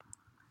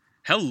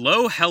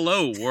Hello,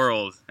 hello,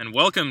 world, and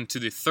welcome to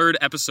the third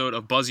episode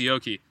of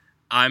Buzz-E-Okie.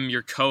 I'm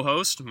your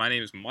co-host. My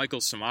name is Michael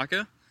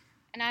Samaka.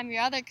 And I'm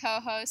your other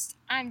co-host.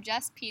 I'm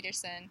Jess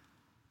Peterson.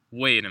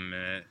 Wait a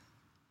minute.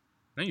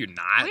 No, you're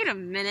not. Wait a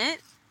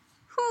minute.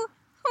 Who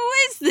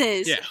is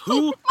this? Yeah, who?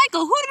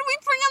 Michael, who did we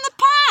bring on the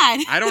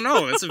pod? I don't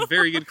know. That's a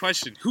very good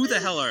question. Who the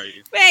hell are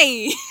you?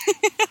 Hey.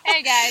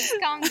 Hey guys,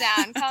 calm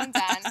down.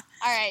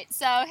 Alright,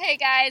 so hey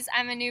guys,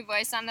 I'm a new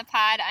voice on the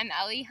pod. I'm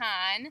Ellie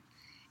Hahn.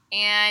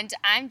 And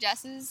I'm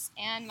Jess's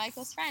and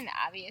Michael's friend,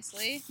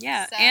 obviously.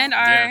 Yeah, so. and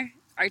our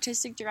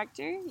artistic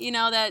director. You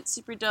know that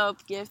super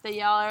dope GIF that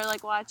y'all are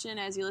like watching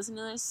as you listen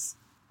to this?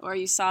 Or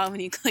you saw when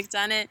you clicked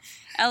on it.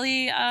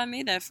 Ellie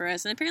made that for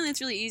us. And apparently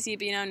it's really easy,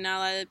 but not a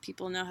lot of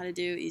people know how to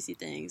do easy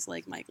things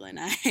like Michael and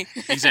I.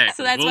 Exactly.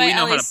 So that's well, why we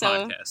know Ellie's how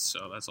to podcast,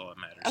 so that's all that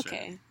matters.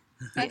 Okay.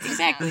 Right?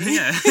 Exactly.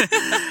 Yeah.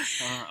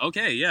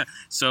 Okay, yeah.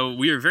 So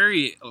we are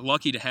very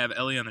lucky to have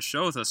Ellie on the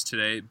show with us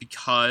today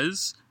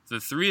because the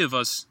three of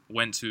us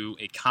went to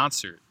a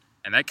concert,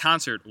 and that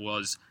concert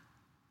was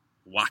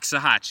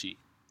Waxahachie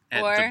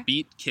at the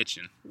Beat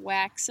Kitchen.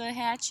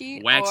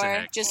 Waxahachie?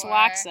 Waxahachie. Or just Or-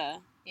 Waxa,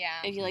 Yeah.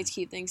 if you like to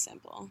keep things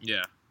simple.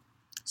 Yeah.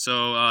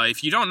 So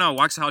if you don't know,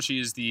 Waxahachie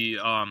is the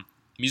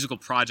musical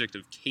project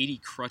of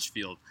Katie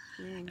Crutchfield,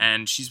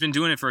 and she's been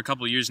doing it for a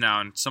couple of years now,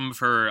 and some of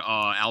her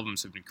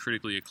albums have been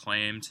critically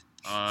acclaimed.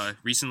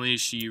 Recently,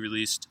 she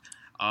released,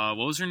 what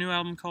was her new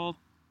album called?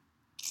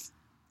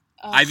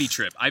 Ivy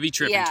Trip in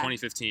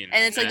 2015.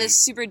 And it's like this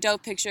super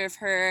dope picture of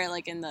her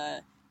like in the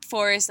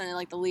forest, and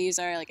like the leaves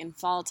are like in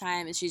fall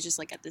time, and she's just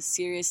like at this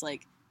serious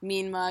like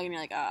mean mug, and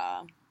you're like,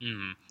 oh,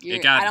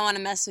 I don't want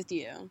to mess with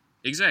you.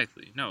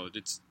 Exactly. No,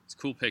 it's a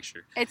cool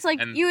picture. It's like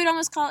you would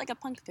almost call it like a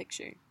punk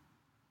picture.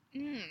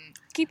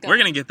 Keep going. We're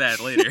gonna get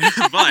that later,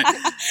 but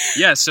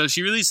yeah. So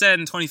she released that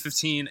in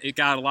 2015. It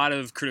got a lot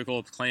of critical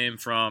acclaim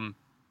from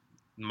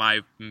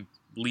my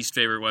least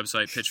favorite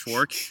website,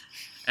 Pitchfork,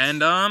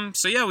 and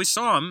so yeah, we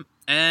saw them.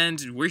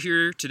 And we're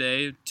here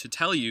today to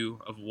tell you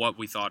of what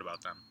we thought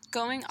about them.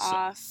 Going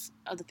off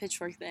of the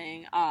Pitchfork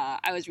thing,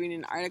 I was reading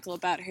an article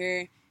about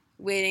her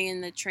waiting in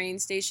the train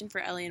station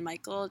for Ellie and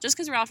Michael, just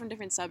because we're all from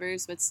different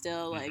suburbs, but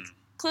still like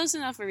close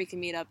enough where we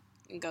can meet up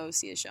and go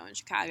see a show in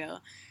Chicago.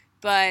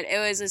 But it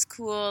was this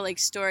cool like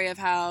story of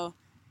how,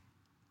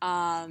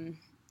 I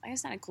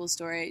guess not a cool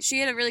story. She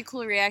had a really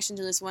cool reaction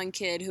to this one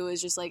kid who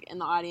was just like in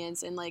the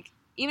audience, and like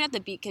even at the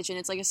Beat Kitchen,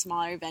 it's like a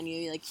smaller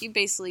venue. Like you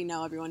basically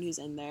know everyone who's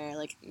in there.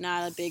 Like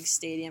not a big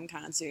stadium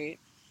concert.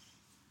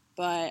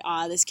 But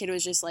this kid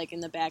was just like in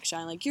the back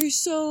shine, like, you're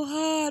so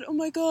hot. Oh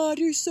my God,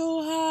 you're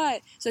so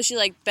hot. So she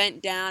like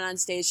bent down on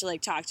stage to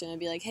like talk to him and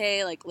be like,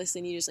 hey, like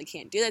listen, you just like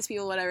can't do that to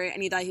people, whatever.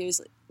 And he thought he was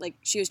like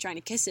she was trying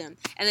to kiss him.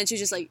 And then she was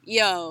just like,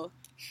 yo,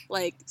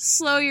 like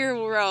slow your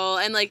roll.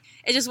 And like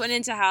it just went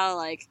into how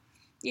like,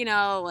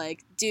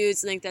 like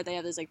dudes think that they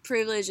have this like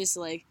privilege just to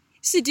like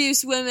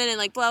seduce women and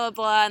like blah blah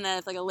blah, and that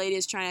if like a lady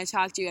is trying to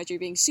talk to you after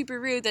you're being super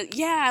rude, that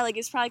like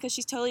it's probably because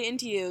she's totally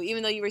into you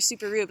even though you were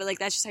super rude, but like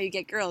that's just how you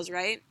get girls,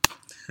 right?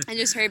 And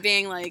just her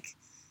being like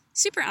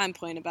super on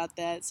point about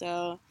that.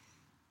 So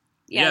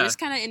I'm just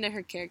kind of into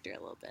her character a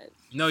little bit.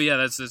 No, yeah,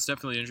 that's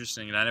definitely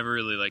interesting, and I never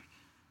really like,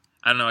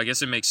 I don't know, I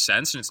guess it makes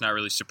sense and it's not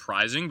really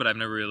surprising, but I've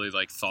never really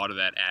like thought of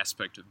that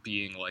aspect of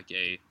being like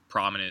a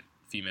prominent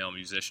female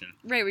musician,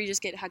 right, where you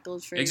just get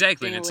heckled for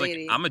exactly being and it's a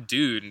lady. like I'm a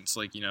dude and it's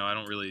like I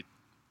don't really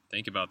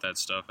think about that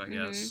stuff, I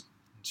guess.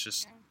 It's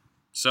just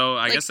so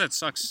I guess that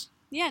sucks.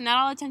 Yeah, not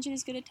all attention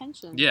is good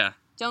attention. Yeah.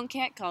 Don't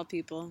catcall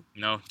people.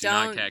 No, do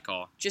not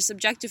catcall. Just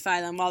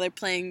objectify them while they're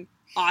playing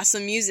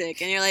awesome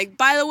music. And you're like,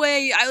 by the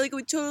way, I like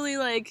would totally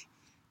like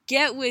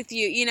get with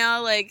you,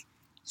 like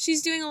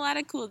she's doing a lot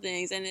of cool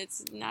things, and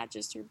it's not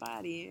just her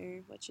body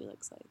or what she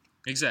looks like.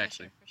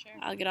 Exactly. For sure.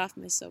 I'll get off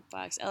my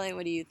soapbox. Ellie,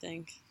 what do you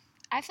think?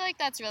 I feel like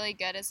that's really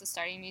good as a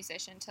starting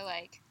musician to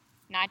like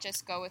not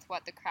just go with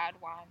what the crowd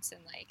wants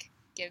and like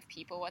give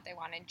people what they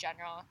want in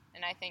general.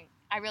 And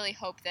I really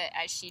hope that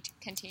as she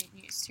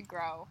continues to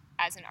grow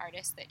as an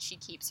artist, that she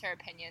keeps her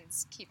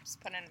opinions, keeps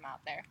putting them out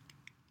there.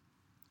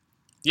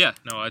 Yeah,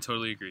 no, I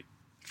totally agree.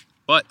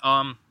 But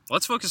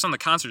let's focus on the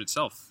concert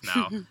itself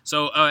now.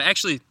 So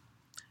actually,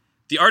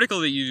 the article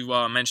that you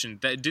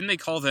mentioned, didn't they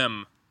call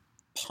them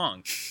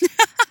punk?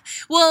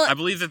 Well, I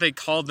believe that they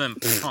called them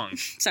punk.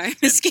 Sorry,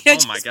 mosquito.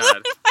 Oh my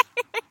God.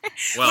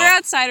 Well, we're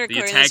outside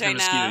recording this right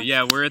mosquito. now.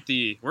 Yeah,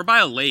 we're by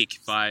a lake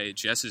by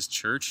Jess's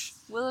church.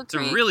 Willow It's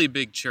Creek. a really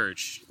big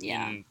church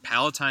in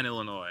Palatine,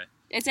 Illinois.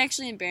 It's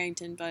actually in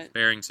Barrington, but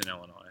Barrington,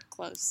 Illinois.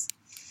 close.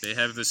 They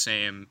have the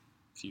same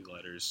few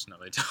letters. No,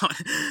 they don't.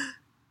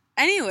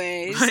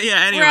 Anyways,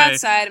 anyway. We're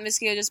outside. A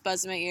mosquito just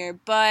buzzed in my ear.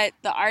 But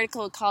the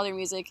article called their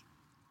music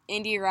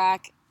indie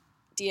rock,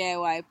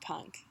 DIY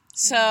punk.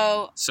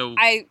 So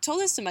I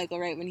told this to Michael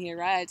right when he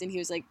arrived, and he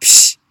was like,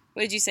 psh,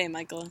 what did you say,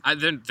 Michael?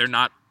 They're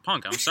not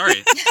punk. I'm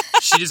sorry.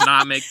 She does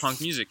not make punk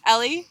music.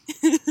 Ellie?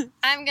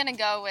 I'm going to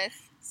go with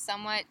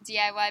somewhat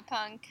DIY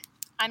punk.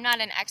 I'm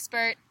not an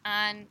expert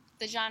on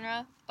the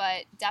genre,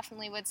 but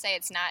definitely would say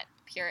it's not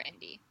pure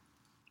indie.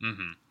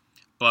 Mm-hmm.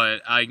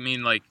 But, I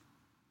mean, like,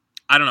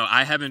 I don't know.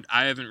 I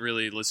haven't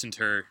really listened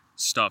to her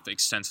stuff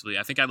extensively.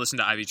 I think I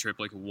listened to Ivy Trip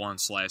like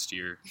once last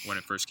year when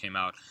it first came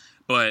out.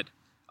 But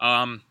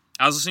I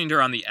was listening to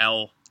her on the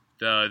L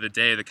the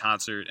day of the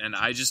concert, and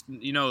I just,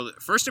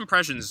 first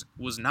impressions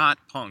was not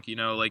punk,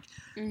 like,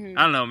 Mm-hmm.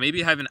 I don't know,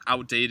 maybe I have an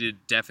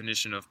outdated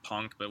definition of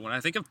punk, but when I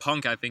think of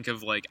punk, I think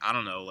of, like, I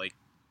don't know, like,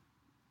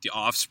 The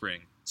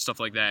Offspring, stuff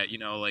like that,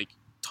 like,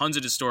 tons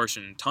of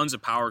distortion, tons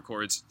of power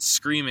chords,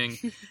 screaming,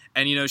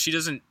 and, she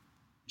didn't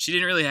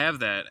really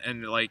have that,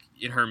 and, like,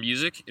 in her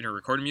music, in her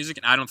recorded music,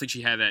 and I don't think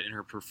she had that in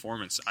her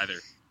performance either.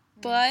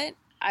 But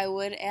I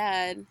would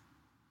add,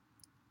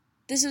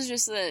 this is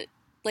just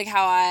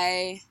how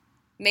I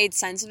made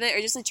sense of it,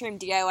 or just the term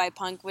DIY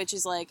punk, which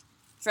is like,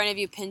 for any of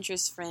you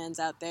Pinterest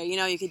fans out there,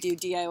 you could do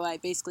DIY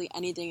basically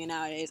anything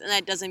nowadays, and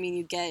that doesn't mean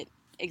you get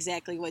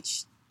exactly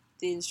what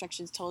the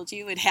instructions told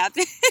you would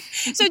happen.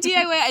 So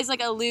DIY is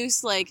like a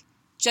loose, like,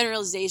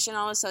 generalization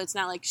almost, so it's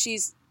not like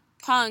she's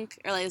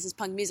punk, or like this is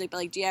punk music, but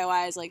like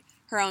DIY is like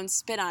her own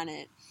spin on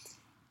it.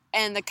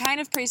 And the kind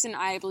of person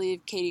I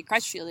believe Katie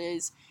Crutchfield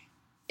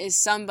is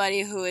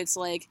somebody who it's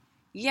like,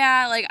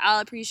 yeah, like, I'll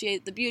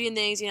appreciate the beauty in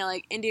things,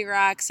 like, indie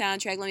rock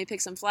soundtrack, let me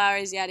pick some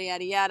flowers, yada,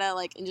 yada, yada,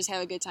 like, and just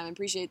have a good time,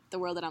 appreciate the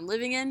world that I'm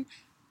living in.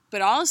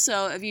 But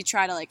also, if you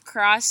try to, like,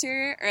 cross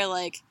her, or,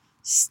 like,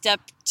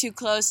 step too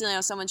close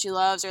to, someone she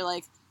loves, or,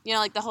 like,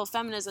 like, the whole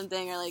feminism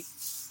thing, or, like,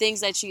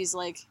 things that she's,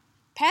 like,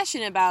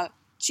 passionate about,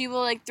 she will,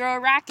 like, throw a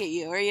rock at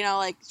you, or,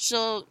 like,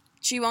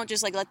 she won't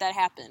just, like, let that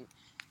happen.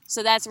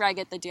 So that's where I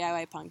get the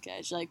DIY punk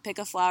edge. Like, pick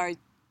a flower,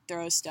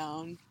 throw a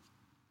stone,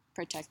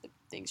 protect the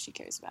things she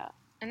cares about.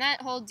 And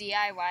that whole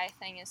DIY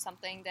thing is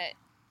something that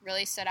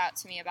really stood out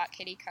to me about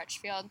Katie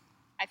Crutchfield.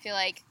 I feel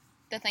like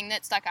the thing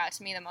that stuck out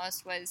to me the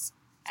most was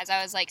as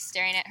I was, like,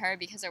 staring at her,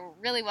 because there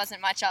really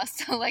wasn't much else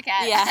to look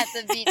at at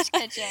the beach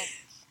kitchen.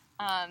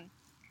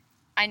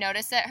 I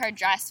noticed that her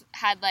dress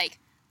had, like,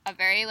 a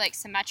very, like,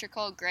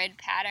 symmetrical grid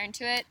pattern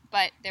to it,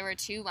 but there were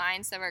two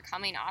lines that were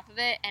coming off of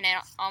it, and it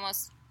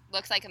almost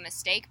looked like a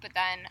mistake, but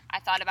then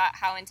I thought about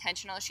how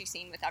intentional she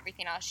seemed with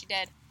everything else she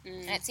did.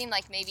 And it seemed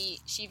like maybe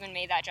she even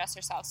made that dress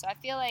herself. So I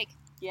feel like,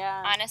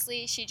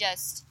 honestly, she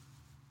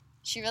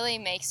really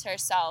makes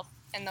herself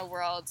in the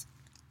world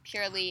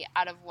purely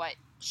out of what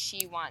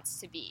she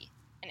wants to be.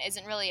 And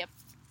isn't really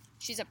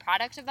she's a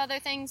product of other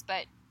things,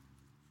 but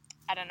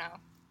I don't know.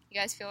 You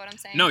guys feel what I'm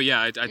saying? No,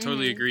 yeah, I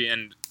totally agree.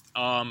 And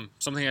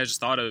something I just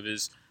thought of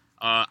is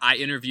I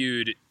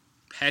interviewed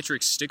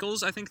Patrick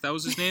Stickles, I think that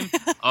was his name,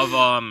 of,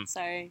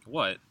 Sorry.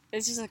 What?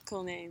 It's just a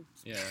cool name.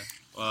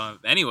 Yeah.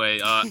 Anyway,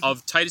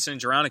 of Titus and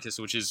Andronicus,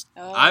 which is,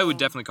 I would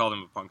definitely call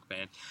them a punk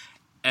band.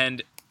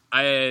 And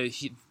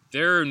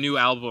their new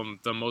album,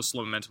 The Most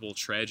Lamentable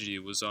Tragedy,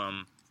 was,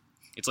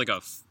 it's like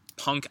a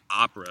punk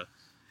opera.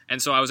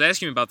 And so I was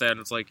asking him about that, and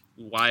it's like,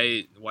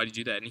 why did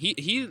you do that? And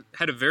he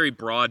had a very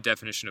broad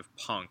definition of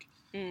punk.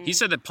 He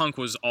said that punk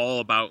was all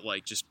about,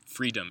 like, just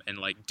freedom and,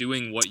 like,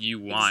 doing what you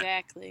want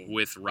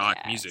with rock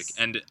music.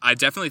 And I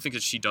definitely think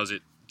that she does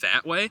it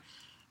that way.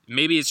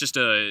 Maybe it's just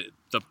the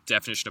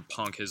definition of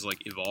punk has,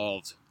 like,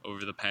 evolved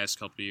over the past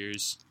couple of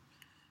years.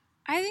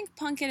 I think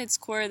punk at its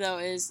core, though,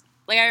 is,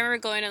 like, I remember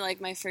going to, like,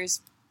 my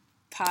first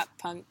pop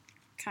punk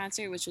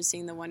concert, which was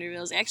seeing the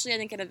Wonderwheels. Actually, I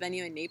think at a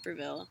venue in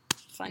Naperville,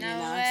 funny enough.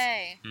 No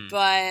way.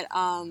 But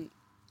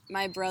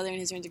my brother and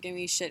his friends were giving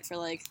me shit for,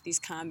 like, these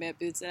combat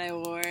boots that I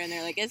wore, and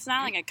they're like, it's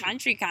not like a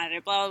country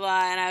concert, blah, blah,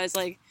 blah. And I was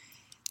like,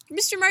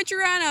 Mr.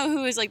 Marturano,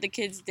 who is, like, the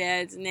kid's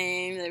dad's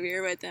name that we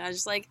were with, and I was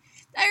just like,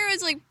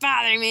 everyone's, like,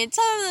 bothering me, and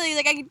totally,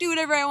 like, I can do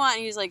whatever I want.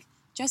 And he was like,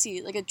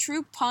 Jesse, like, a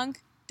true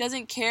punk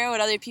doesn't care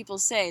what other people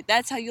say.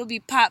 That's how you'll be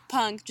pop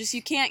punk. Just,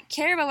 you can't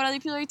care about what other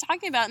people are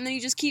talking about, and then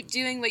you just keep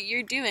doing what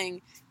you're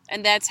doing.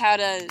 And that's how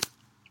you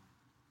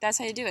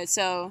do it.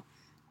 So,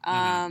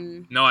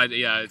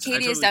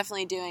 Katie is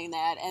definitely doing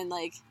that, and,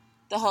 like,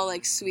 the whole,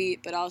 like,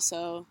 sweet, but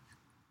also,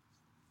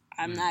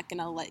 I'm not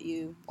gonna let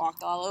you walk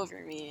all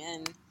over me,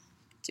 and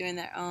doing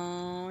their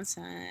own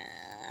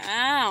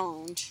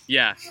sound.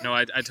 Yeah, no,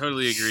 I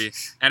totally agree.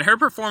 And her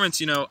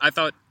performance, I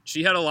thought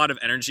she had a lot of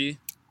energy.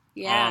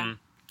 Yeah.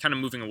 Kind of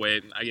moving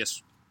away, I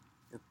guess.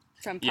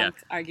 From punk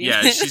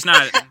argument. Yeah, she's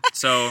not,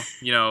 so,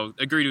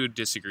 agree to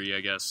disagree, I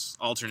guess.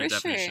 Alternate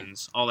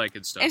definitions, all that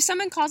good stuff. If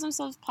someone calls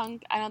themselves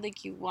punk, I don't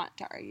think you want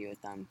to argue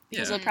with them.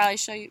 Because they'll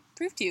probably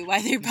prove to you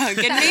why they're punk.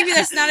 And maybe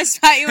that's not a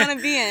spot you want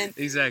to be in.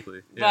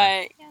 Exactly.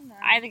 Yeah. But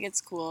I think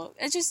it's cool.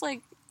 It's just,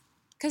 like,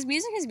 because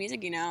music is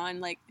music, and,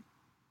 like,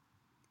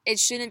 it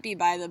shouldn't be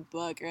by the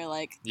book, or,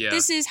 like,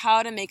 this is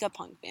how to make a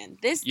punk band.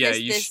 This,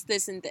 and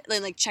this.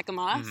 Like, check them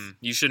off. Mm-hmm.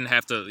 You shouldn't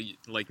have to,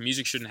 like,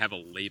 music shouldn't have a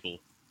label,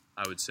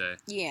 I would say.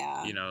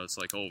 Yeah. It's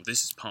like, oh,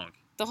 this is punk.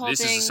 The whole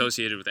this thing is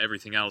associated with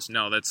everything else.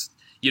 No, that's,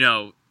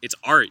 it's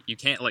art. You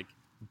can't, like,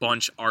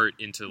 bunch art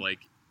into, like,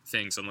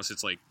 things unless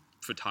it's, like,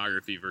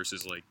 photography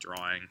versus, like,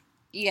 drawing.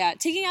 Yeah,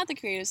 taking out the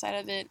creative side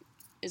of it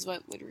is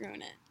what would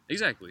ruin it.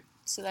 Exactly.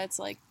 So that's,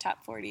 like,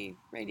 top 40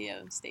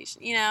 radio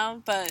station,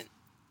 but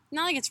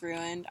not like it's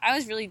ruined. I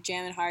was really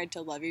jamming hard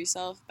to Love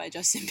Yourself by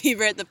Justin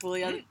Bieber at the pool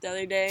the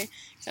other day.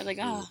 So I was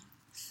like,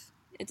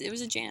 it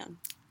was a jam.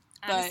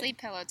 Honestly,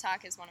 Pillow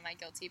Talk is one of my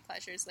guilty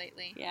pleasures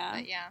lately. Yeah?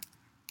 But yeah.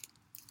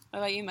 What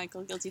about you,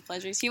 Michael? Guilty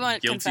pleasures? He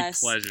won't Guilty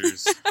confess.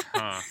 pleasures.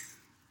 Huh.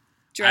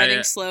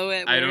 Driving slow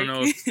at work. I don't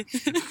know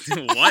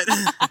if... What?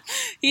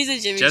 He's a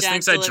Jimmy Jess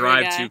John's thinks I delivery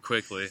drive guy. too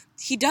quickly.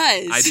 He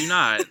does. I do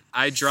not.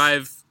 I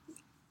drive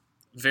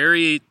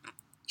very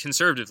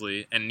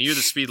conservatively and near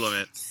the speed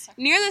limit.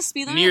 Near the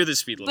speed limit? Near the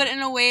speed limit. But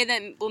in a way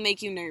that will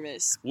make you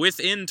nervous.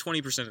 Within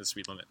 20% of the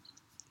speed limit.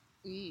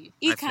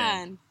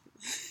 Econ.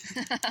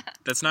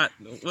 That's not...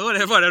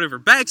 Whatever.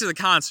 Back to the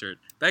concert.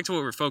 Back to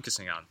what we're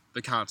focusing on.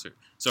 The concert.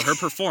 So her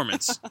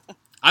performance.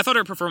 I thought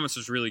her performance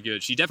was really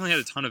good. She definitely had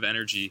a ton of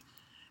energy.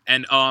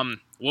 And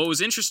what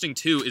was interesting,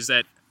 too, is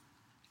that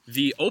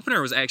the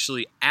opener was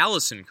actually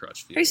Allison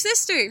Crutchfield. Her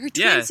sister. Her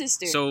twin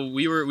sister. So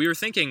we were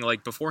thinking,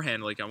 like,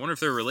 beforehand, like, I wonder if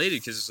they're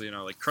related, because, you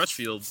know, like,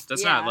 Crutchfield,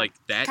 that's not, like,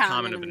 that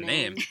common of a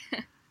name.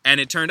 And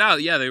it turned out,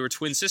 they were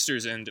twin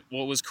sisters. And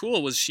what was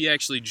cool was she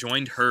actually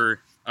joined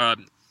her...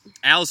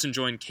 Allison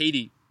joined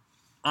Katie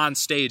on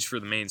stage for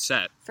the main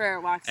set. For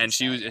Wax and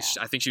she was,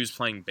 I think she was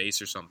playing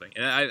bass or something.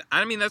 And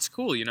I mean, that's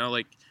cool, you know,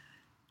 like,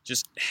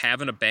 just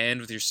having a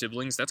band with your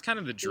siblings, that's kind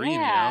of the dream, you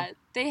know?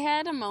 They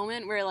had a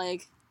moment where,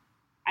 like,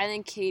 I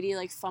think Katie,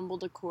 like,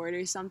 fumbled a chord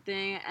or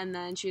something, and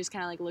then she just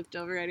kind of, like, looked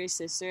over at her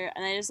sister,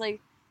 and they just, like,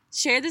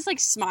 shared this, like,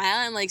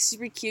 smile and, like,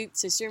 super cute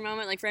sister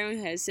moment. Like, for anyone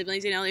who has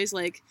siblings, you know, there's,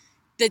 like,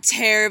 the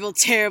terrible,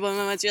 terrible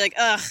moments. You're like,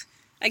 ugh,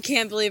 I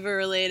can't believe we're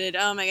related.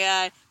 Oh, my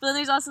God. But then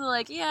there's also,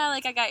 like, yeah,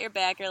 like, I got your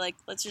back, or, like,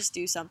 let's just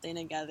do something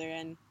together,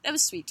 and that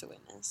was sweet to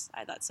witness.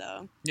 I thought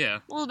so. Yeah.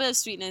 A little bit of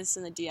sweetness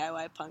in the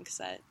DIY punk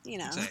set, you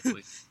know.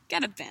 Exactly.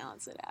 Gotta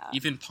balance it out.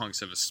 Even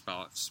punks have a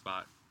spot.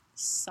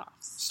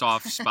 Soft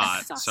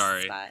spot.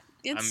 Sorry. Spot.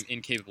 I'm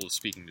incapable of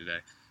speaking today,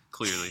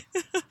 clearly.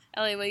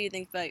 Ellie, what do you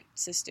think about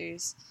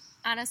sisters?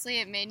 Honestly,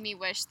 it made me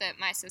wish that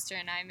my sister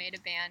and I made a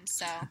band,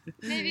 so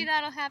maybe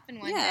that'll happen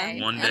one day.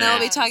 One day. And I'll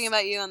be talking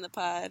about you on the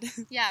pod.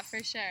 Yeah,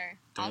 for sure.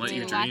 Don't I'll let do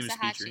your dreams be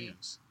Waxahachie.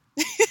 dreams.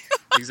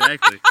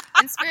 Exactly.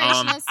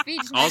 Inspirational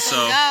speech. Also,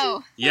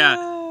 go.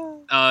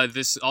 Yeah.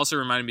 This also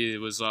reminded me, it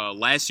was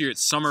last year at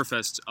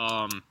Summerfest.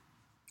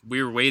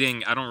 We were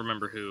waiting. I don't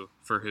remember who,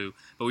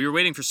 but we were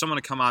waiting for someone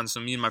to come on. So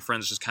me and my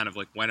friends just kind of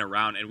like went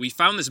around, and we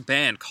found this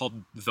band called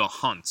The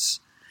Hunts,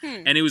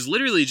 and it was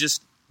literally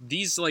just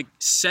these like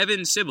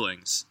 7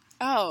 siblings.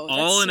 Oh, that's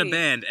all in sweet. a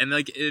band, and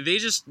like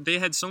they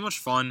had so much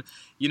fun.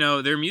 You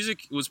know, their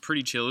music was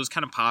pretty chill. It was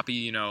kind of poppy.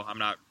 You know,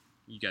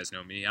 you guys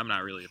know me. I'm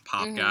not really a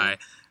pop guy.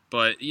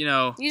 But, you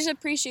know... You just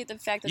appreciate the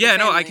fact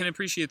that I can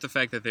appreciate the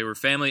fact that they were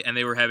family and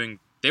they were having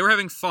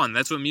fun.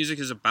 That's what music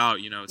is about,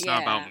 you know? It's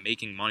not about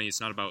making money. It's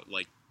not about,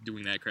 like,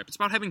 doing that crap. It's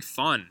about having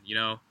fun, you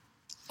know?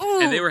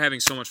 Ooh. And they were having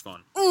so much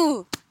fun.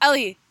 Ooh,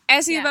 Ellie,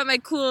 ask me about my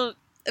cool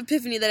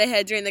epiphany that I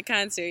had during the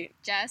concert.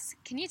 Jess,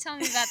 can you tell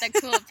me about that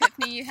cool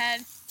epiphany you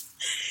had?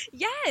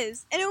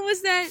 Yes, and it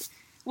was that...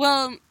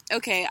 Well,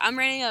 okay, I'm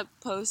writing a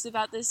post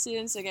about this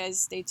soon, so guys,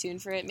 stay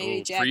tuned for it.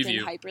 Maybe Jack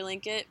can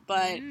hyperlink it,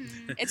 but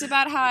it's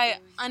about how I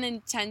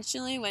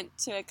unintentionally went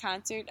to a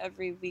concert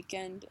every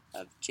weekend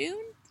of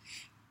June.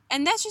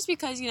 And that's just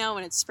because, you know,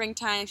 when it's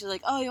springtime, she's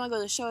like, oh, you want to go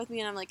to the show with me?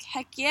 And I'm like,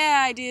 heck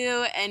yeah, I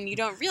do. And you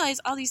don't realize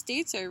all these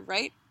dates are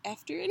right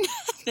after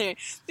another.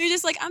 You're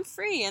just like, I'm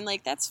free, and,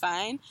 like, that's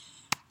fine.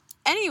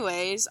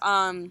 Anyways,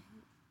 so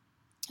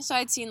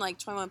I'd seen, like,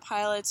 21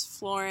 Pilots,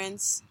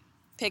 Florence...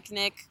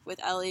 Picnic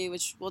with Ellie,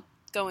 which we'll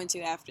go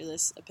into after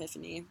this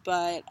epiphany,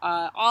 but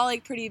all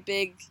like pretty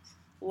big,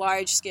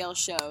 large scale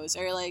shows,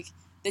 or like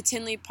the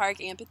Tinley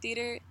Park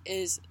Amphitheater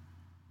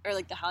or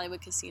like the Hollywood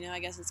Casino, I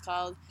guess it's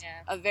called,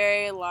 a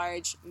very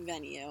large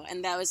venue,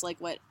 and that was like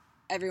what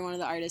every one of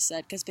the artists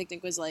said, because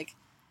Picnic was like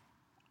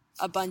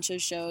a bunch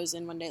of shows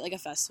in one day, like a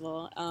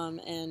festival,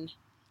 and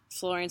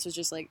Florence was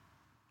just like,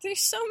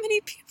 there's so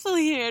many people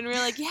here, and we're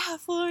like, yeah,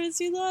 Florence,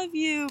 we love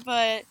you,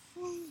 but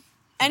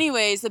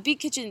anyways, the Beat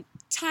Kitchen,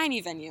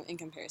 tiny venue in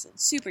comparison,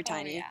 super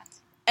tiny.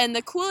 And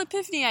the cool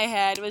epiphany I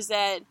had was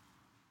that,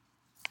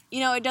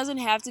 you know, it doesn't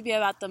have to be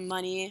about the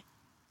money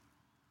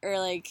or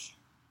like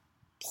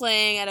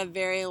playing at a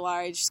very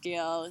large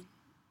scale,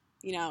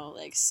 you know,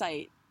 like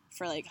site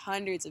for like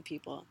hundreds of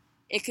people.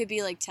 It could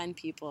be like 10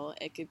 people,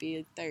 it could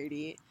be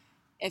 30.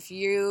 If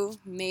you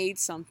made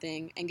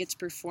something and get to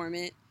perform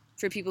it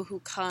for people who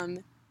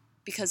come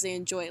because they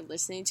enjoy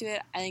listening to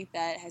it, I think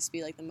that has to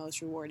be like the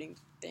most rewarding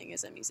thing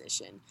as a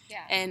musician.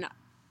 And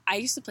I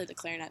used to play the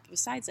clarinet, but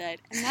besides that,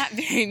 I'm not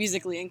very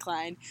musically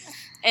inclined.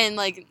 And,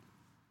 like,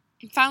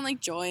 found, like,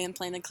 joy in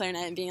playing the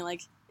clarinet and being,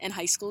 like, in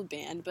high school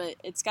band. But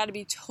it's got to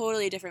be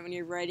totally different when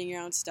you're writing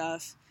your own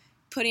stuff,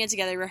 putting it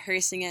together,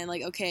 rehearsing it, and,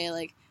 like, okay,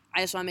 like,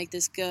 I just want to make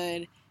this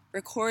good.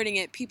 Recording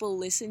it, people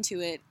listen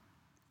to it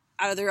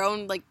out of their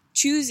own, like,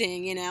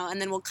 choosing, you know, and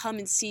then will come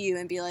and see you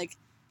and be like,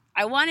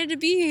 I wanted to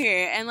be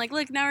here. And, like,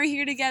 look, now we're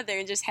here together,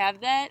 and just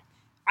have that.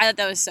 I thought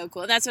that was so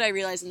cool. And that's what I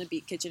realized in the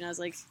Beat Kitchen. I was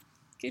like,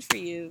 good for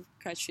you,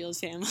 Crutchfield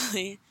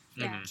family.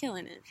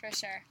 Killing it. For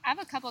sure. I have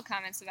a couple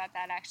comments about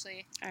that,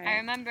 actually. Right. I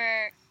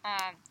remember,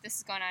 this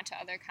is going on to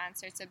other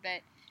concerts a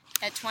bit,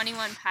 at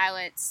 21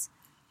 Pilots,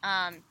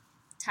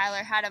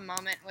 Tyler had a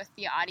moment with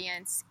the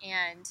audience,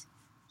 and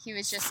he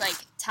was just like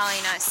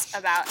telling us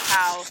about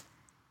how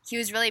he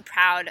was really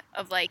proud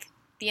of like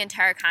the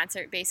entire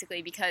concert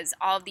basically, because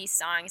all of these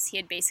songs he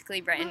had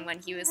basically written when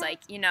he was like,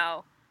 you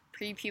know,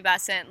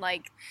 prepubescent,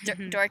 like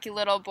dorky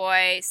little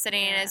boy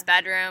sitting in his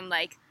bedroom,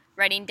 like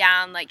writing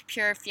down like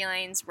pure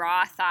feelings,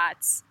 raw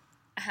thoughts.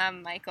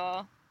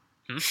 Michael,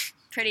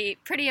 pretty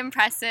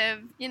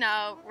impressive, you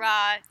know,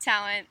 raw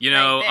talent. You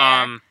know,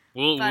 right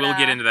we'll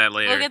get into that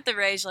later. We'll get the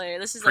rage later.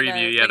 This is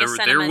preview.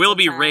 Like there will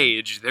be time.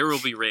 Rage. There will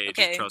be rage.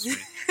 Okay. Trust me.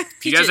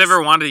 If you guys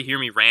ever wanted to hear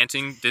me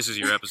ranting, this is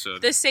your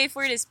episode. The safe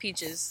word is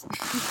peaches.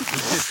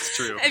 It's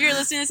true. If you're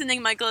listening to this and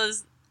think Michael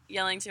is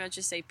yelling too much,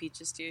 just say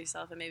peaches to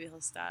yourself, and maybe he'll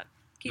stop.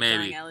 Keep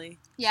going, Ellie.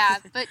 Yeah,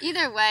 but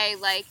either way,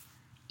 like,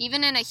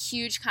 even in a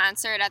huge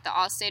concert at the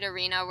Allstate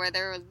Arena where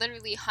there were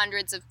literally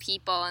hundreds of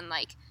people and,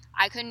 like,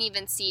 I couldn't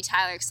even see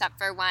Tyler except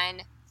for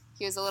when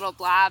he was a little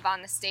blob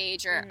on the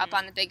stage or up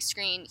on the big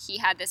screen, he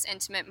had this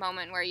intimate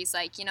moment where he's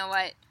like, you know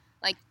what,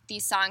 like,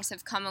 these songs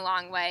have come a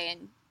long way,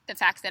 and the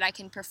fact that I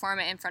can perform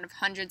it in front of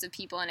hundreds of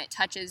people and it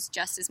touches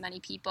just as many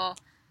people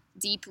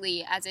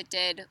deeply as it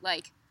did,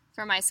 like,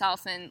 for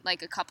myself and,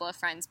 like, a couple of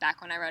friends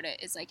back when I wrote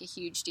it is, like, a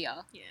huge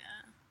deal. Yeah.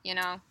 You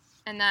know?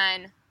 And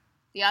then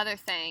the other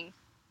thing,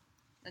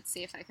 let's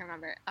see if I can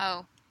remember.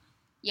 Oh,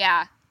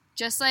 yeah.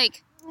 Just,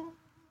 like,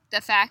 the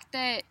fact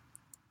that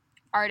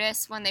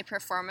artists, when they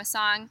perform a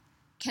song,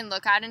 can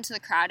look out into the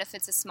crowd if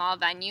it's a small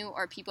venue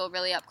or people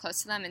really up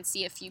close to them and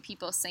see a few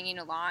people singing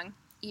along,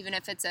 even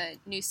if it's a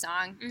new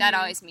song. That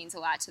always means a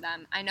lot to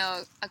them. I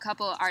know a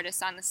couple of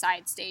artists on the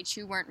side stage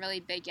who weren't really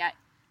big yet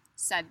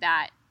said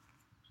that,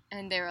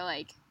 and they were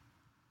like,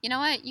 you know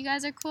what, you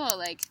guys are cool.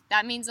 Like,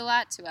 that means a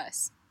lot to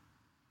us.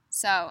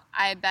 So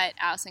I bet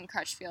Allison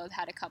Crutchfield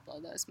had a couple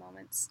of those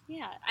moments.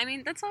 Yeah, I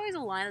mean, that's always a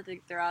line that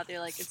they throw out there.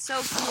 Like, it's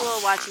so cool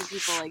watching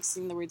people, like,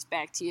 sing the words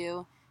back to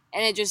you.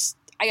 And it just,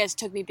 I guess,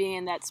 took me being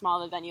in that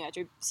small of a venue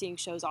after seeing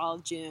shows all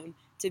of June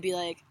to be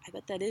like, I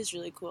bet that is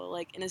really cool.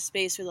 Like, in a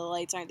space where the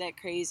lights aren't that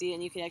crazy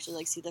and you can actually,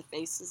 like, see the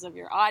faces of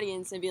your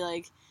audience and be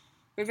like,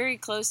 we're very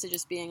close to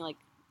just being, like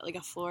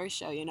a floor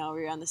show, you know,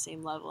 where you're on the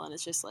same level. And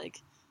it's just,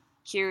 like,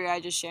 here we are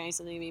just sharing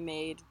something we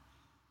made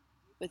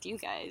with you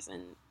guys.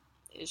 And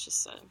it's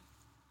just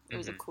it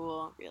was a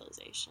cool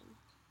realization.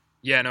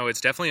 Yeah, no,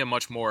 it's definitely a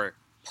much more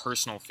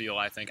personal feel,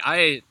 I think.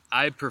 I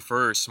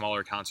prefer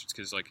smaller concerts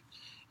because, like,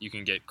 you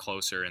can get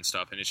closer and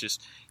stuff. And it's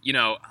just, you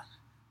know,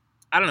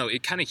 I don't know,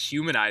 it kind of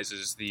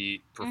humanizes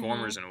the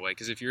performers in a way.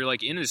 Because if you're,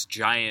 like, in this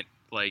giant,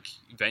 like,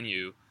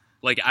 venue,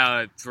 like,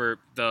 for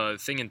the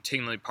thing in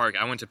Tingley Park,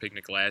 I went to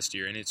Picnic last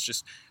year, and it's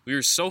just, we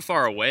were so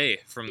far away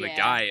from the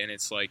guy, and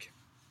it's like,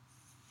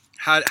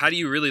 how do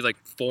you really, like,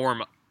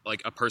 form,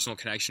 like, a personal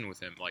connection with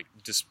him, like,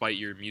 despite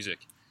your music?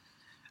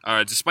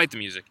 Despite the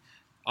music.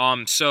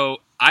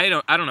 So I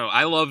don't know.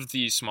 I love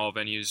these small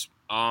venues.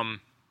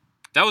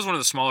 That was one of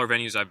the smaller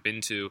venues I've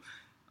been to.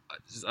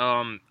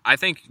 I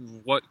think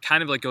what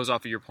kind of like goes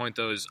off of your point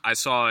though is I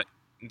saw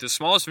the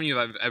smallest venue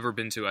I've ever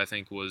been to. I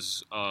think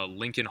was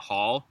Lincoln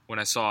Hall when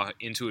I saw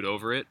Into It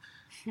Over It,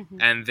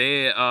 and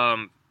they I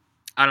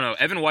don't know.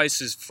 Evan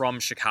Weiss is from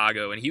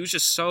Chicago, and he was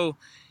so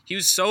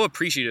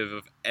appreciative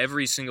of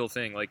every single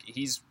thing. Like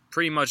he's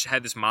pretty much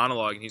had this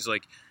monologue, and he's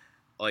like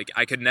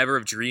I could never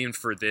have dreamed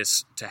for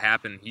this to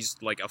happen. He's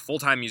like a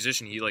full-time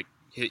musician. He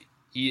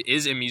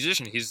is a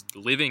musician. He's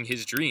living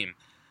his dream.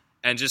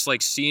 And just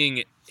like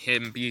seeing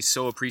him be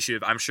so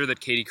appreciative, I'm sure that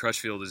Katie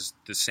Crutchfield is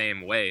the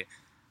same way.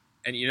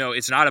 And you know,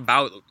 it's not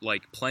about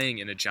like playing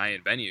in a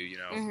giant venue, you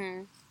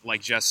know.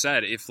 Like Jess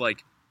said, if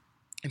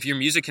your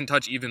music can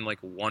touch even like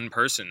one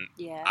person,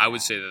 I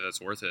would say that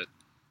that's worth it.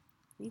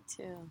 Me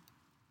too.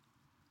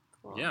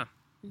 Cool. Yeah.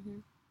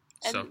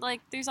 And, like,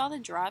 there's all the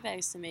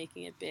drawbacks to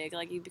making it big.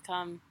 Like, you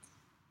become,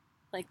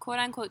 like,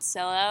 quote-unquote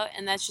sellout,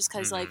 and that's just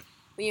because, like,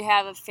 when you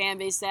have a fan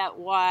base that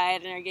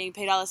wide and are getting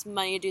paid all this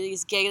money to do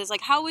these gigs, it's like,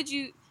 how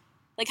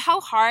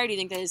hard do you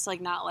think that is to, like,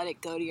 not let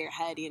it go to your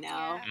head, you know?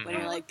 Yeah. When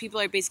you're, like,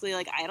 people are basically,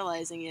 like,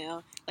 idolizing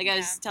you. Like, I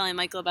was telling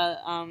Michael about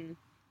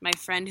my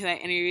friend who I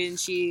interviewed, and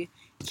she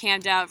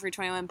camped out for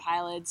 21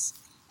 Pilots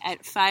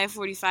at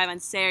 5:45 on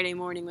Saturday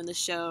morning when the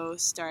show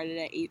started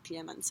at 8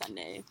 p.m. on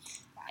Sunday.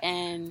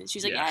 And she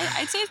was like,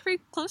 I'd say it's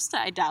pretty close to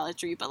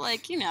idolatry, but,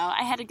 like, you know,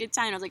 I had a good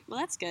time. I was like, well,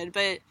 that's good.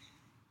 But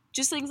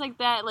just things like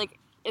that, like,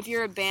 if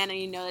you're a band and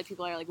you know that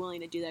people are, like,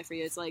 willing to do that for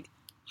you, it's, like,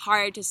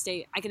 hard to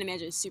stay, I can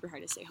imagine it's super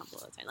hard to stay humble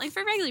all the time. Like,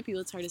 for regular people,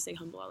 it's hard to stay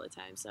humble all the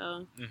time.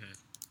 So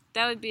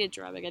that would be a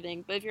drawback, I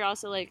think. But if you're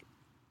also, like,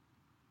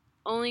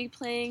 only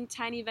playing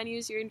tiny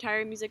venues your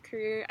entire music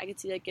career, I could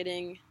see that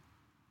getting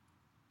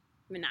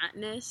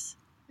monotonous.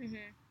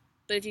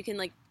 But if you can,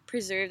 like,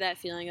 preserve that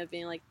feeling of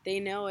being like they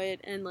know it,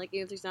 and like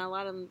even if there's not a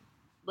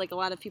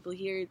lot of people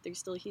here, they're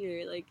still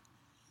here, like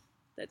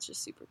that's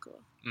just super cool.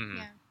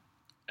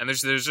 And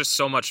there's just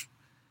so much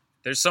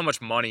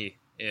money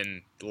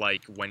in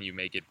like when you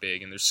make it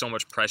big, and there's so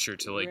much pressure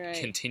to like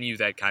continue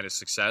that kind of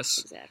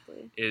success.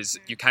 Is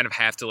you kind of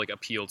have to like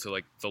appeal to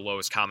like the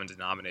lowest common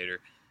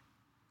denominator.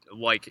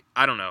 Like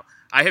I don't know,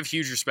 I have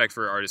huge respect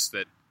for artists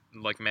that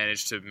like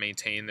manage to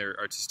maintain their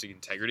artistic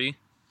integrity.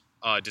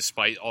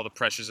 despite all the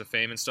pressures of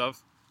fame and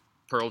stuff.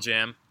 Pearl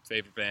Jam,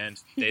 favorite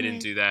band. They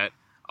didn't do that.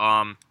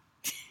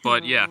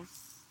 But yeah.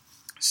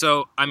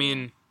 So, I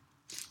mean,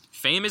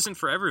 fame isn't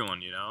for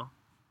everyone, you know?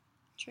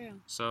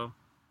 True. So,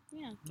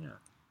 yeah.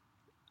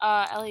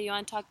 Yeah. Ellie, you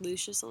want to talk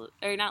Lucius?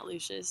 Or not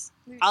Lucius.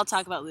 I'll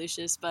talk about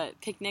Lucius, but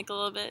Picnic a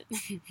little bit.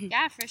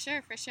 Yeah, for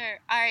sure.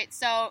 All right,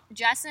 so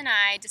Jess and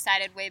I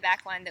decided way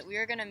back when that we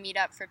were going to meet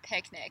up for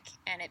Picnic,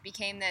 and it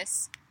became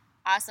this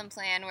awesome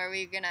plan where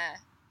we were going to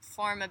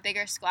form a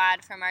bigger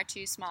squad from our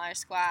 2 smaller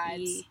squads.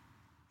 Yeah.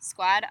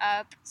 Squad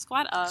up.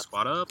 Squad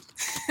up.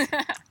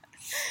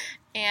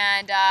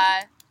 And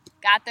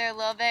got there a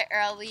little bit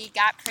early,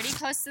 got pretty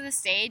close to the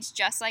stage,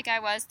 just like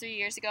I was 3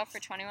 years ago for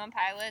 21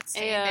 Pilots.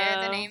 Stay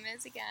there, the name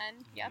is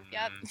again. Yep.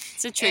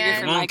 It's a trigger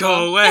for It won't Michael.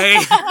 go away.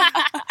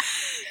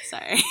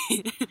 Sorry.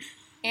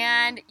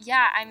 And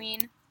yeah, I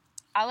mean,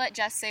 I'll let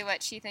Jess say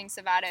what she thinks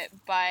about it,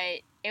 but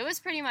it was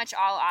pretty much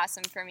all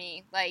awesome for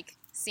me. Like,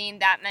 seeing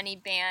that many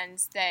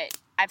bands that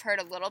I've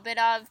heard a little bit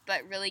of,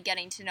 but really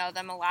getting to know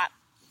them a lot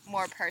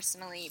more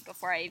personally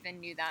before I even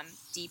knew them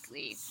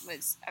deeply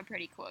was a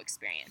pretty cool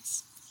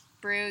experience.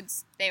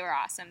 Broods, they were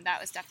awesome.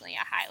 That was definitely a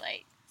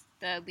highlight.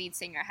 The lead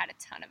singer had a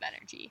ton of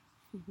energy.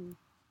 Mm-hmm.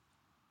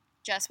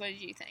 Jess, what did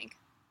you think?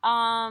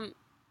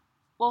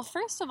 Well,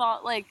 first of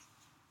all, like,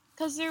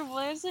 because there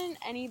wasn't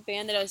any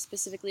band that I was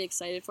specifically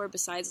excited for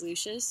besides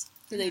Lucius,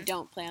 who they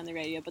don't play on the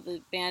radio, but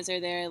the bands are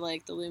there,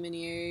 like the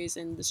Lumineers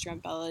and the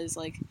Strumpellas,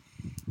 like,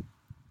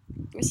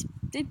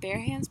 did Bare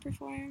Hands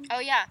perform? Oh,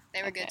 yeah,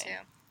 they were good, too.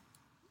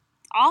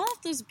 All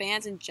of those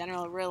bands in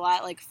general were a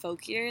lot, like,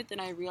 folkier than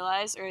I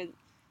realized, or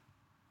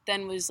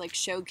then was, like,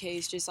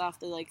 showcased just off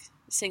the, like,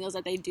 singles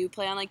that they do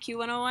play on, like,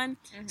 Q101.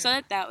 Mm-hmm.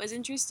 So that was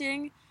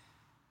interesting.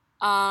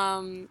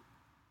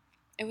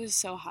 It was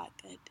so hot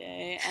that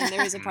day, and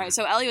there was a part.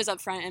 So Ellie was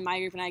up front, and my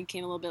group and I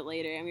came a little bit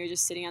later, and we were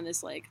just sitting on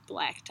this, like,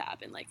 black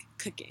top and, like,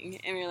 cooking,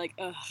 and we were like,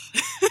 ugh,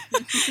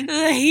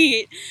 the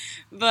heat.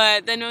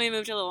 But then when we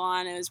moved to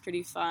Lawan, it was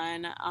pretty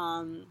fun.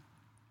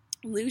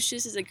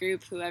 Lucius is a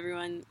group who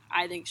everyone,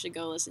 I think, should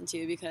go listen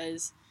to,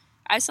 because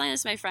I was telling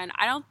this to my friend,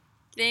 I don't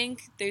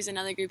think there's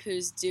another group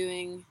who's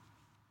doing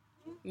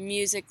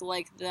music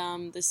like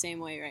them the same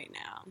way right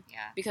now.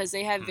 Yeah. Because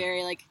they have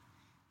very, like,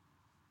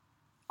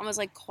 almost,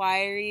 like,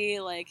 choiry,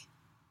 like,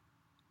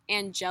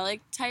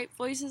 angelic type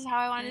voices, how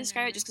I want to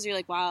describe it, just because you're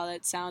like, wow,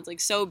 that sounds, like,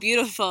 so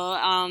beautiful.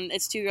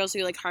 It's 2 girls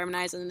who, like,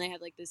 harmonize, and then they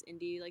have, like, this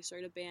indie, like,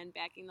 sort of band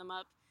backing them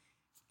up.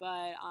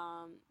 But,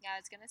 yeah, I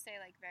was going to say,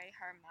 like, very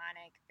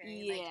harmonic,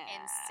 very, like,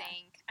 in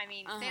sync. I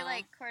mean, they,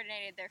 like,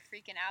 coordinated their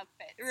freaking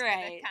outfits.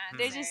 Right. For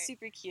the They're just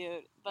super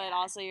cute. But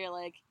also you're,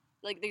 like,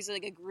 there's,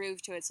 like, a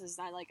groove to it, so it's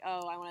not like,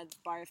 oh, I want to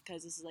barf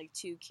because this is, like,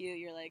 too cute.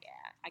 You're like,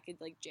 yeah, I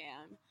could, like,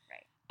 jam.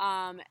 Right.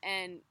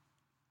 And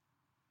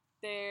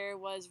there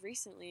was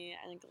recently,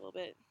 I think a little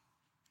bit,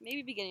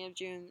 maybe beginning of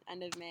June,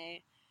 end of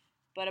May,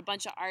 but a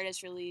bunch of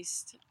artists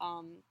released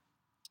a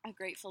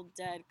Grateful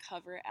Dead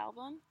cover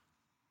album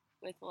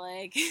with,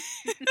 like,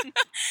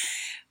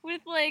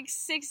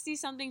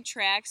 60-something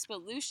tracks,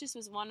 but Lucius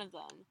was one of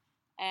them.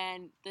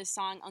 And the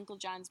song Uncle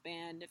John's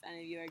Band, if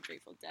any of you are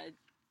Grateful Dead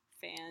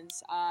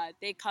fans,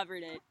 they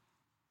covered it,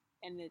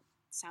 and it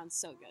sounds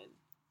so good.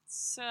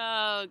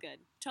 So good.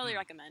 Totally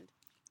recommend.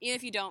 Even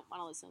if you don't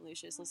want to listen to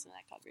Lucius, listen to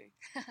that cover.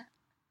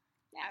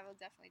 Yeah, I will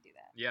definitely do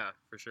that. Yeah,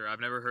 for sure. I've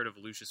never heard of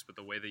Lucius, but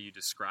the way that you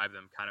describe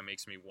them kind of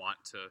makes me want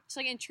to It's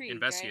like intrigued,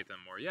 investigate right? them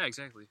more. Yeah,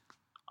 exactly.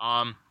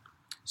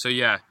 So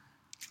yeah.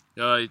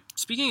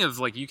 Speaking of,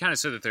 like, you kind of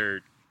said that they're,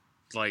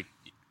 like,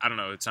 I don't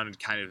know, it sounded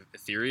kind of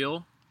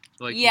ethereal.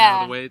 Like, yeah. You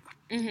know, the way...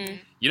 Mm-hmm.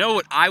 You know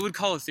what I would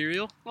call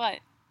ethereal? What?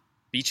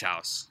 Beach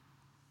house.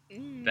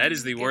 That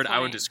is the word I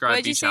would describe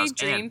What'd beach you say, house.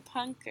 dream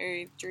punk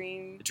or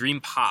dream... Dream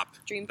pop.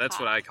 That's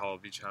pop. what I call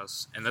beach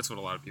house, and that's what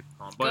a lot of people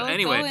call them. But Go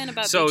anyway, in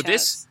about so beach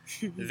this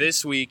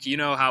this week, you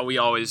know how we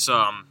always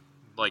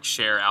like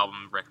share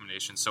album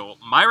recommendations. So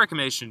my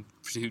recommendation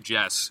to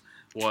Jess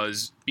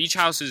was Beach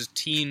House's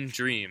Teen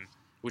Dream,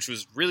 which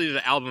was really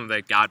the album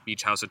that got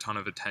Beach House a ton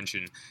of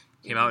attention.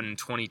 Came out in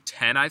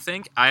 2010, I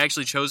think. I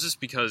actually chose this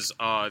because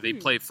they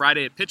play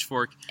Friday at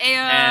Pitchfork. Ayo.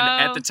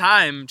 And at the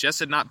time, Jess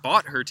had not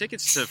bought her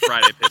tickets to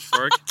Friday at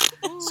Pitchfork.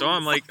 So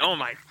I'm like, oh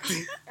my.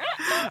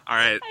 All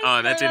right,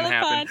 that didn't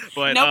happen.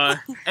 But nope.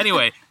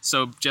 Anyway,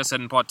 so Jess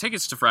hadn't bought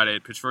tickets to Friday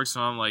at Pitchfork. So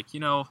I'm like, you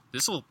know,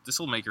 this'll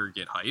make her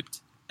get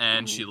hyped.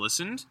 And she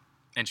listened.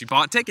 And she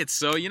bought tickets.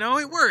 So, you know,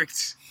 it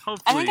worked.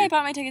 Hopefully. I think I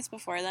bought my tickets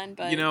before then,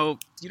 but... You know,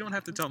 you don't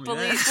have to tell me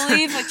that.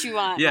 Believe what you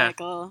want, Yeah.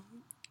 Michael.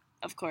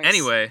 Of course.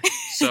 Anyway,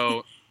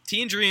 so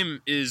Teen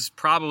Dream is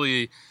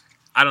probably,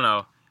 I don't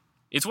know,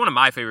 it's one of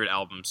my favorite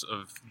albums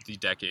of the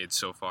decade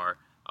so far,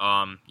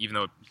 even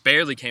though it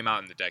barely came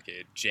out in the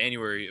decade,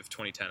 January of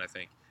 2010, I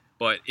think.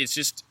 But it's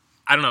just,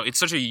 I don't know, it's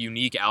such a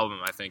unique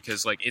album, I think,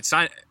 because, like, it's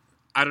not,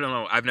 I don't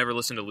know, I've never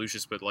listened to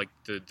Lucius, but, like,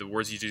 the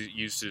words you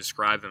use to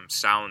describe them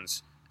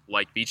sounds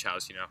like Beach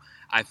House, you know?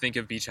 I think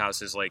of Beach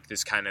House as, like,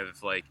 this kind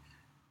of, like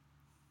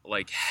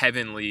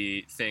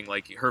heavenly thing.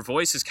 Like, her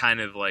voice is kind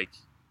of, like,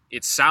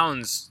 it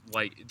sounds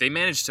like they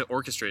managed to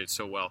orchestrate it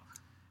so well.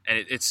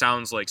 and it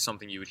sounds like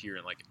something you would hear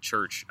in like a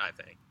church. I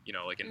think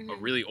like in a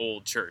really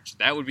old church.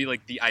 That would be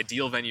like the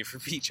ideal venue for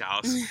Beach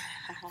House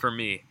for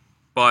me.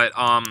 But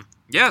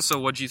yeah. So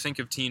what do you think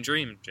of Teen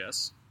Dream,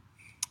 Jess?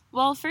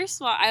 Well,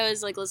 first of all, I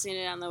was like listening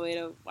to it on the way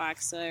to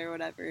Waxa or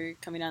whatever,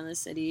 coming down to the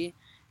city.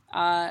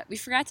 We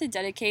forgot to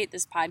dedicate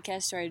this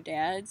podcast to our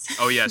dads.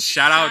 Oh yeah,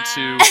 shout out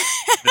to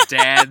the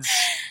dads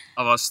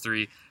of us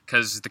three,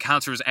 because the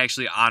concert was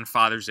actually on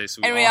Father's Day,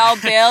 so we all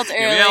bailed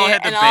early,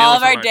 and all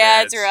of our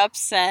dads were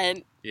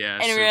upset. Yeah,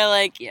 and we were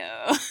like, yo.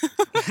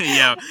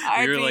 Yeah,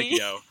 we were like,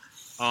 yo.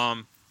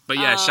 But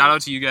yeah, shout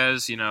out to you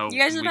guys. You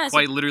guys are the best.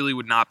 Quite literally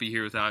would not be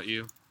here without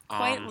you.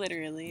 Quite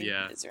literally.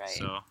 Yeah, that's right.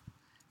 So,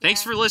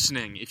 thanks for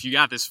listening. If you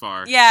got this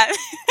far, yeah,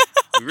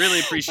 we really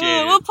appreciate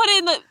it. We'll put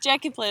it in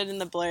Jack can put it in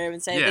the blurb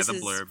and say this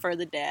is blurb. For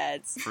the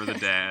dads. For the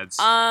dads.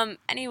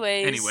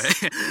 Anyway.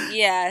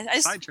 Yeah, I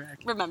just sidetrack.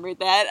 Remembered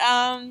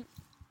that.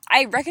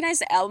 I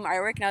recognized the album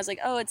artwork and I was like,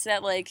 oh, it's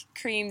that like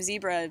cream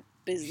zebra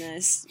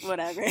business,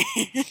 whatever.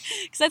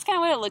 Because that's kind of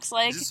what it looks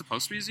like. Is it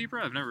supposed to be a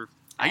zebra? I've never.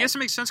 I guess it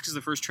makes sense because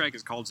the first track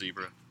is called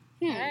Zebra.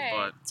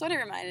 But that's what it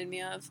reminded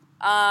me of.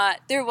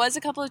 There was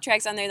a couple of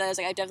tracks on there that I was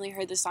like, I've definitely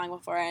heard this song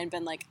before and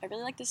been like, I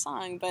really like this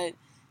song, but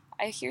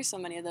I hear so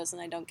many of those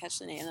and I don't catch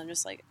the name and I'm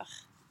just like, ugh,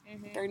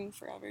 burden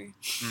forever.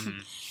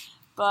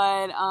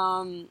 But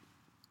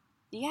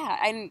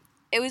yeah,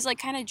 it was like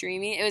kind of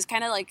dreamy. It was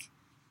kind of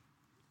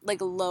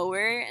like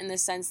lower in the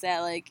sense that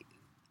like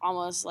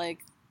almost like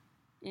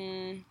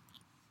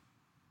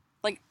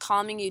like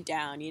calming you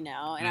down, and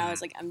I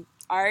was like, I'm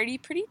already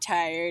pretty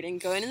tired and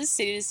going to the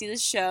city to see the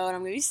show and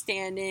I'm gonna be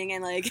standing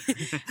and like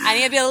I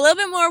need to be a little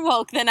bit more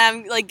woke than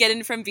I'm like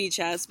getting from Beach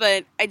House,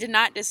 but I did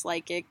not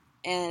dislike it.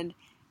 And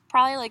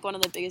probably like one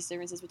of the biggest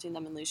differences between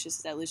them and Lucius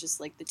is that Lucius is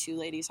like the two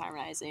ladies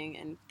harmonizing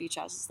and Beach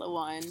House is the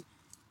one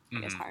I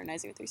guess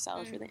harmonizing with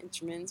herself for the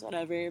instruments,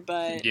 whatever.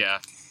 But yeah,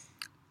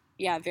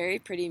 very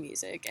pretty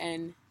music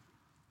and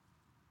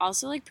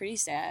also like pretty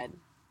sad.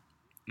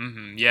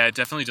 Yeah, it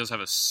definitely does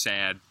have a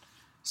sad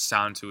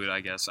sound to it,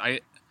 I guess.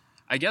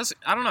 I guess,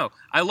 I don't know.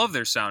 I love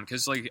their sound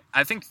because, like,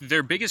 I think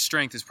their biggest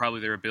strength is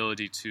probably their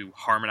ability to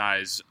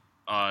harmonize.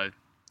 I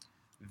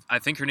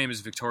think her name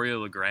is Victoria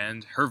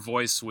Legrand. Her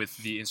voice with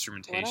the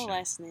instrumentation. What a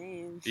last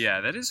name.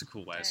 Yeah, that is a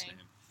cool last name.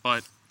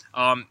 But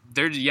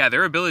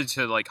their ability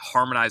to like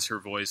harmonize her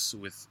voice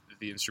with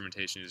the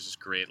instrumentation is just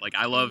great. Like,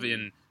 I love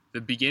in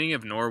the beginning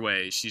of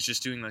Norway, she's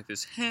just doing like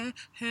this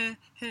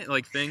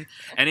like thing,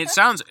 and it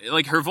sounds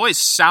like her voice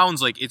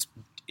sounds like it's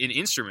an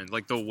instrument.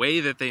 Like the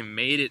way that they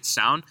made it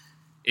sound.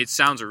 It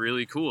sounds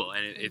really cool,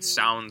 and it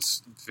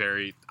sounds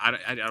very,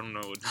 I don't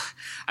know,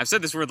 I've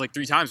said this word like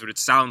 3 times, but it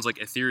sounds like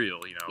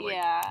ethereal, like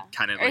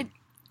kind of like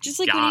just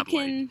like godlike.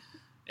 when you can,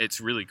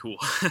 it's really cool.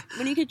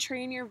 when you could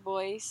train your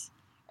voice,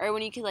 or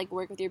when you could like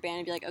work with your band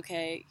and be like,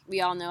 okay, we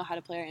all know how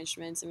to play our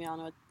instruments, and we all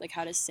know like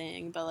how to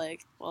sing, but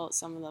like, well,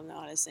 some of them know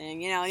how to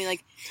sing, and you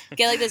like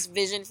get like this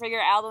vision for your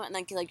album, and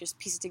then you like just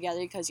piece it together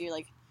because you're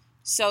like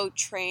so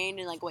trained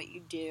in like what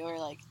you do, or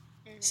like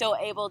so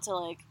able to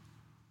like,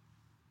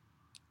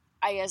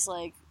 I guess,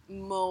 like,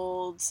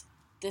 mold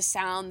the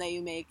sound that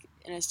you make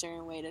in a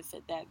certain way to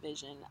fit that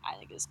vision, I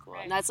think is cool.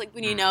 Right. And that's, like,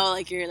 when you know,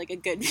 like, you're, like, a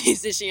good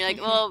musician. You're like,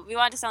 well, we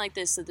want it to sound like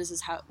this, so this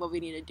is what we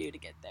need to do to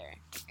get there.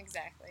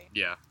 Exactly.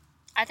 Yeah.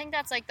 I think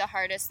that's, like, the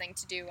hardest thing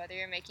to do, whether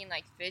you're making,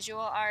 like,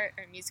 visual art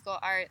or musical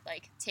art,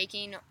 like,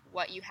 taking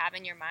what you have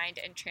in your mind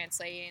and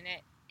translating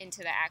it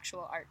into the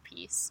actual art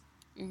piece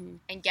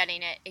and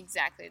getting it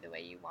exactly the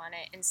way you want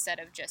it, instead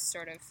of just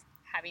sort of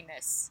having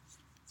this...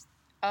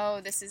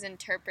 oh, this is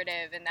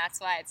interpretive, and that's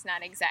why it's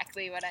not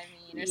exactly what I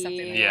mean, or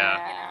something like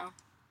that,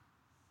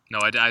 No,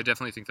 I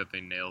definitely think that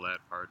they nail that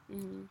part.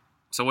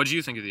 So what did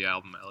you think of the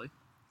album, Ellie?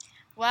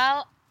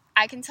 Well,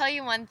 I can tell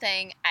you one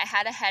thing. I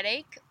had a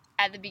headache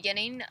at the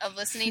beginning of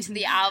listening to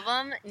the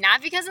album,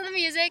 not because of the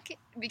music,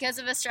 because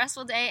of a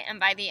stressful day, and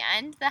by the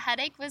end, the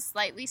headache was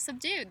slightly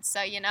subdued. So,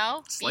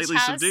 Slightly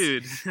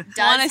subdued.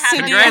 Does have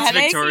Congrats,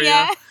 Victoria.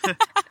 Yeah.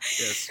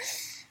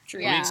 Yes.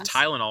 True. Who needs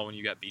Tylenol when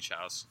you got Beach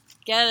House?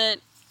 Get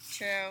it.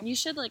 True. You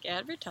should, like,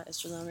 advertise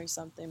for them or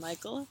something,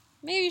 Michael.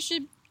 Maybe you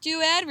should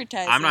do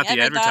advertising. I'm not the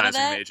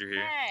advertising major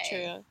here. Hey.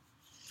 True.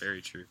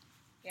 Very true.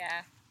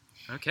 Yeah.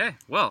 Okay.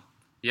 Well,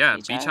 yeah,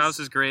 Beach House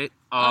is great.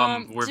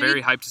 We're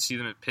very hyped to see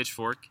them at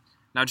Pitchfork.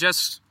 Now,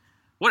 Jess,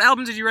 what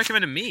album did you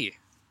recommend to me?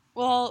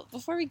 Well,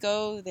 before we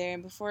go there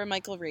and before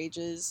Michael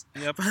rages,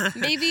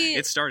 maybe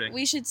it's starting.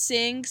 We should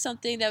sing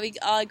something that we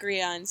all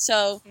agree on.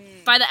 So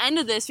by the end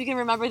of this, we can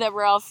remember that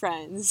we're all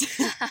friends.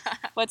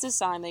 What's a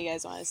song that you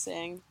guys want to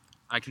sing?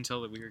 I Can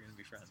Tell That We Are Going to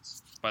Be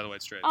Friends by the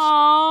White Stripes.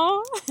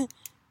 Aww.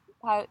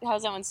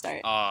 How's that one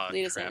start?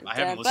 Lead us in. I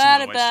haven't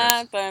listened to the White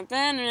Stripes. I can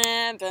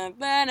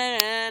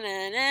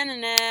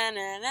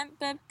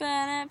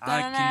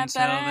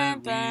tell that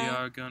we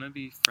are going to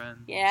be friends.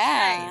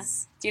 Yeah.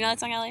 Nice. Do you know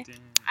that song, Ellie?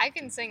 I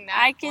can sing that.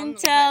 I can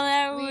tell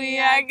that we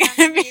are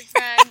going to be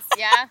friends.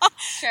 Yeah.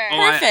 Sure.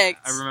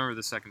 Perfect. I remember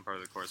the second part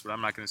of the chorus, but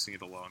I'm not going to sing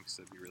it along because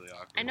it'd be really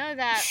awkward. I know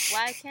that.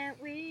 Why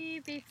can't we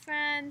be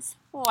friends?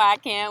 Why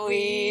can't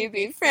we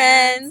be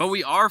friends? But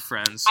we are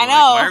friends. So I know.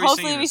 why are we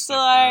Hopefully singing we this still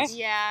stuff, are. guys?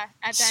 Yeah.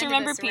 At the Just end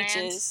remember of this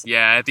Peaches.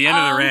 Yeah, at the end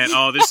of the rant.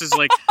 Oh, this is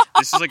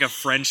like a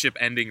friendship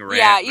ending rant.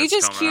 Yeah, you that's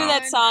just coming cue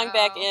out. that song No.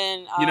 back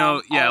in.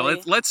 Yeah.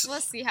 Let's.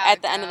 We'll see how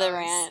at the end of the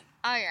rant.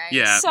 All right.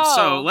 Yeah. So-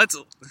 So let's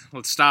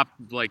stop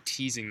like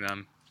teasing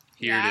them.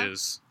 Here Yeah. it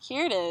is.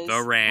 Here it is.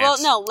 The rant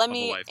Well, no, let of a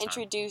me lifetime.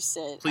 introduce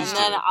it, Please and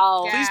do then it.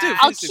 I'll Please do,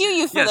 I'll please do. cue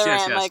you for Yes, the yes,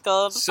 rant, yes.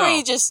 Michael. Before So-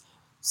 you just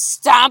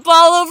stomp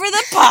all over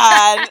the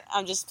pod.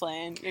 I'm just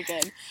playing. You're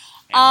good.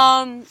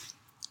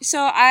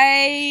 So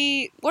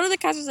one of the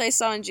concerts I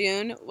saw in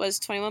June was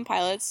 21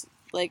 Pilots.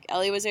 Like,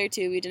 Ellie was there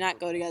too. We did not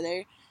go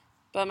together.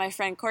 But my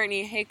friend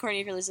Courtney, hey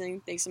Courtney, if you're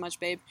listening, thanks so much,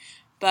 babe.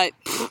 But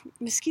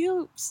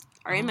mosquitoes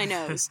are in my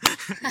nose.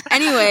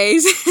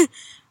 Anyways,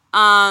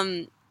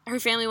 her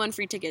family won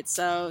free tickets,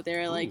 so they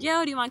were like,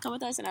 yo, do you want to come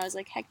with us? And I was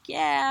like, heck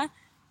yeah,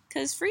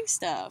 because free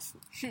stuff.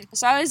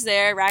 So I was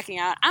there racking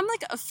out. I'm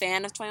like a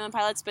fan of 21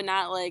 Pilots, but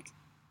not like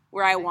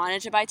where I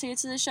wanted to buy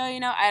tickets to the show, you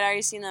know. I'd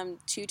already seen them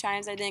 2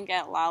 times, I think,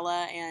 at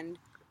Lala and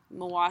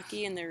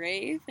Milwaukee in the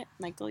Rave.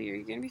 Michael,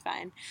 you're going to be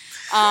fine.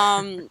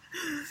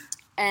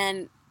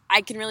 And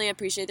I can really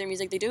appreciate their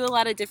music. They do a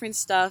lot of different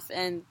stuff,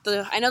 and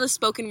I know the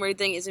spoken word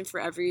thing isn't for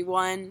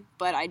everyone,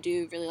 but I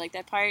do really like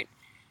that part.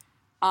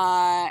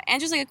 And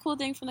just like a cool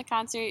thing from the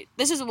concert.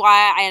 This is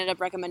why I ended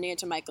up recommending it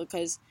to Michael,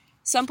 because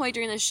some point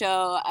during the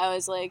show, I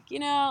was like, you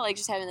know, like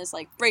just having this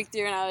like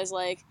breakthrough, and I was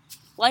like,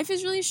 life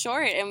is really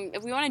short, and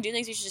if we want to do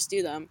things, we should just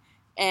do them.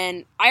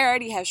 And I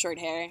already have short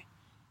hair,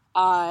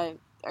 or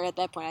at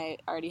that point, I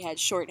already had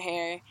short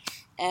hair,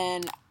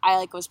 and I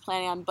like was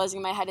planning on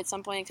buzzing my head at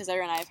some point, because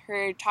everyone I've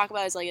heard talk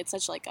about is like it's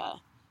such like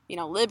a, you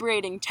know,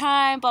 liberating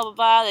time, blah blah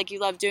blah. Like you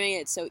love doing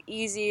it, it's so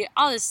easy,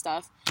 all this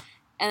stuff.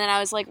 And then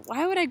I was like,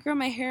 why would I grow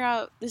my hair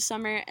out this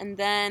summer and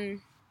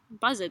then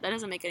buzz it? That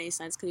doesn't make any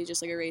sense, because you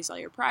just like erase all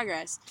your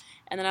progress.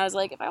 And then I was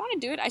like, if I want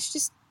to do it, I should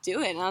just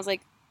do it. And I was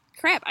like,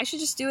 crap, I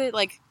should just do it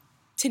like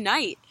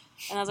tonight.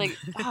 And I was like,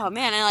 oh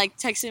man. And I like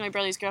texted my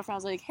brother's girlfriend. I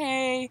was like,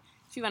 hey,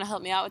 if you want to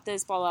help me out with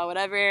this, blah blah,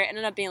 whatever. It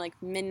ended up being like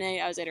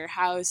midnight. I was at her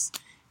house,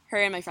 her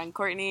and my friend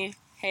Courtney.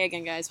 Hey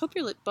again, guys. Hope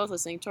you're both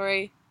listening.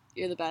 Tori,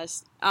 you're the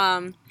best.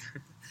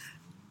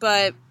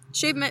 But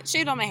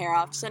shaved all my hair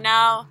off. So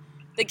now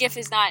the GIF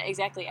is not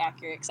exactly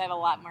accurate, because I have a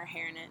lot more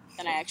hair in it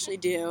than I actually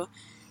do.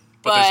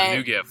 But there's a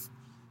new GIF.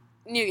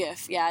 New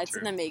GIF, yeah, it's True.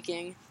 in the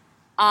making.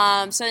 So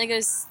I think it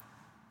was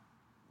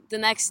the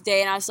next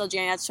day, and I was still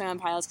jamming out to 21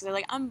 Pilots, because they're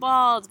like, I'm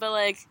bald, but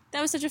like,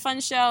 that was such a fun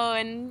show,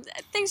 and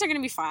things are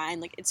gonna be fine,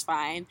 like, it's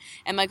fine.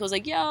 And Michael was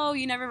like, yo,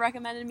 you never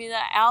recommended me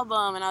that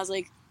album, and I was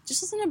like,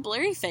 just listen to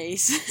Blurry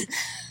Face.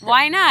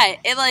 Why not?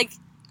 It like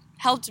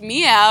helped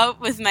me out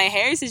with my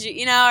hair,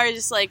 you know, or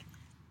just like,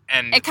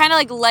 And it kind of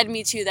like led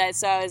me to that,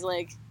 so I was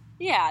like,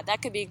 yeah,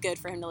 that could be good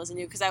for him to listen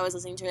to, because I was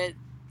listening to it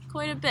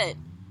quite a bit.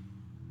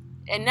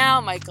 And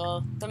now,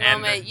 Michael, the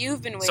moment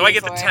you've been waiting for. So I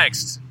get the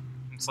text.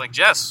 It's like,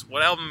 Jess,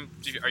 what album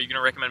are you going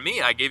to recommend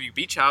me? I gave you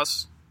Beach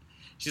House.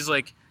 She's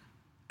like,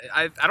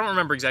 I don't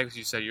remember exactly what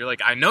you said. You're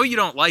like, I know you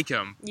don't like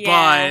him,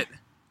 Yeah. but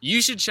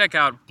you should check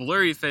out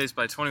Blurry Face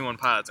by 21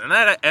 Pilots. And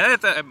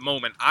at that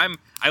moment, I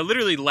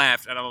literally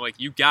laughed, and I'm like,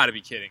 you got to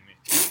be kidding me.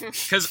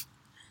 Because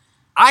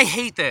I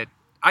hate that.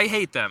 I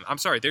hate them. I'm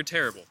sorry, they're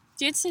terrible.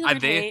 Do you have to say the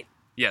word hate?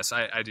 Yes,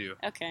 I do.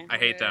 Okay. I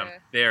hate them.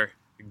 They're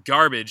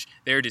garbage.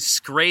 They're a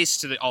disgrace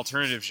to the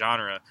alternative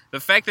genre. The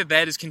fact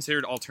that is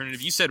considered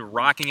alternative, you said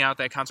rocking out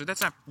that concert,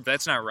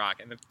 that's not rock.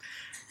 And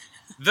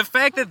the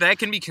fact that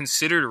can be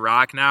considered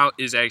rock now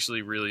is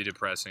actually really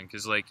depressing,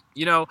 because like,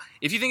 you know,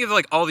 if you think of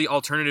like all the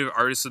alternative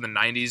artists of the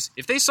 90s,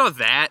 if they saw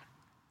that,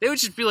 they would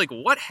just be like,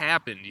 what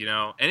happened, you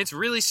know? And it's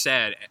really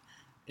sad.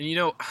 And you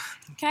know,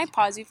 Can I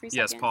pause you for a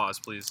second? yes, pause,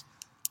 please.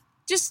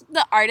 Just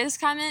the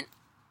artist comment,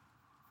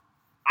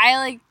 I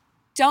like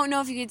don't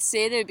know if you could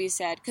say they would be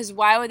sad, because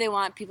why would they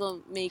want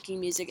people making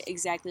music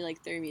exactly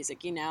like their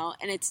music, you know?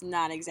 And it's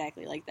not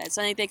exactly like that.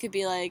 So I think they could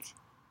be like,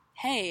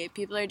 hey,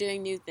 people are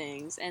doing new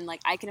things, and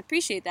like I can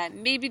appreciate that.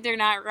 Maybe they're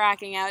not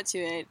rocking out to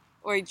it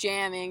or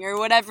jamming or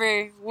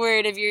whatever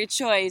word of your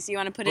choice you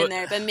want to put in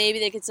there, but maybe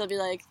they could still be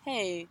like,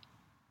 hey,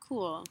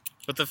 cool.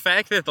 But the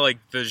fact that like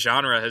the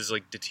genre has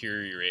like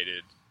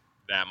deteriorated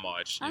that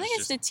much. I don't think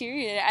it's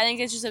deteriorated. I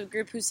think it's just a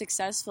group who's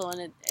successful and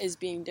it is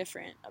being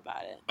different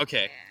about it.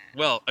 Okay,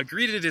 well,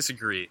 agree to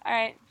disagree. All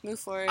right, move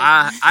forward.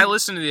 I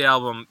listened to the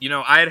album. You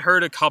know, I had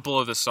heard a couple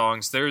of the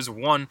songs. There's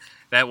one,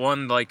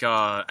 like,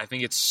 I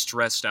think it's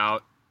Stressed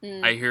Out.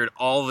 I hear it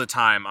all the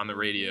time on the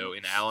radio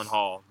in Allen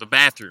Hall. The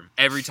bathroom.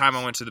 Every time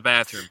I went to the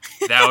bathroom,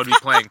 that would be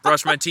playing.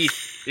 Brush my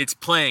teeth, it's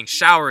playing.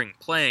 Showering,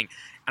 playing.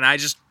 And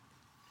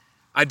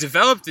I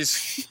developed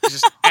this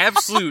just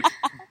absolute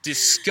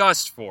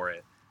disgust for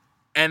it.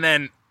 And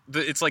then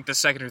it's like the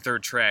second or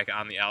third track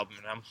on the album,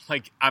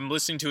 and I'm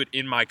listening to it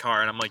in my car,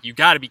 and I'm like, you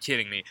gotta be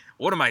kidding me.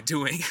 What am I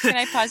doing? Can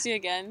I pause you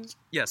again?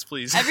 Yes,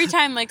 please. Every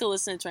time Michael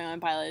listens to 21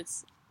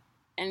 Pilots,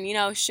 and you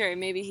know, sure,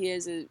 maybe he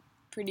is a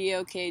pretty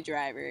okay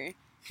driver,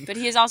 but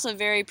he is also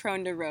very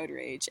prone to road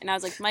rage. And I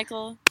was like,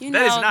 Michael, you know...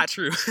 That is not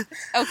true.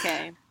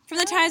 Okay. From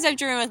the times I've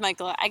driven with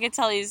Michael, I could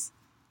tell has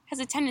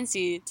a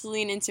tendency to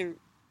lean into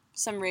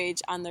some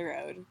rage on the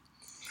road.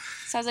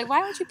 So I was like,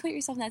 why would you put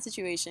yourself in that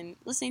situation?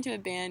 Listening to a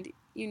band,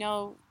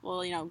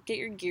 get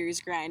your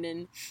gears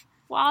grinding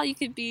while you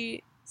could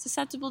be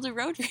susceptible to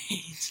road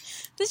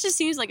rage. This just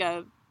seems like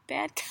a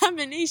bad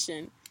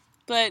combination.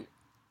 But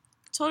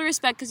total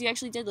respect because you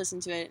actually did listen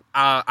to it.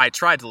 I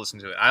tried to listen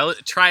to it. I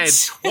tried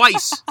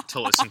twice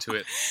to listen to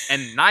it,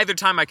 and neither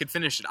time I could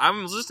finish it. I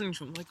was listening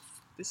to it like,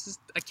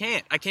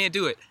 I can't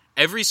do it.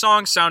 Every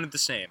song sounded the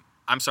same.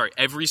 I'm sorry,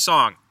 every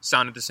song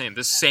sounded the same.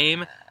 The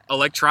same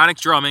electronic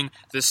drumming,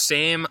 the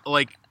same,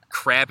 like,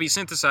 crappy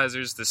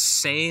synthesizers, the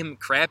same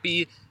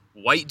crappy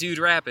white dude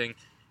rapping,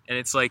 and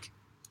it's like,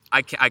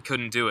 I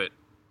couldn't do it.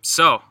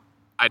 So,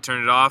 I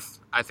turned it off.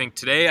 I think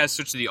today I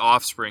switched to The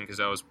Offspring because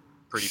I was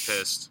pretty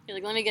pissed. You're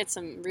like, let me get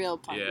some real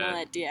punk, not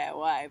that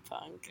DIY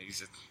punk.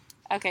 Exactly.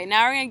 Okay,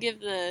 now we're going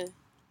to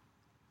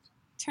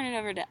turn it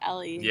over to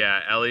Ellie.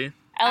 Yeah, Ellie.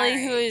 Ellie, right.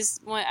 Who is,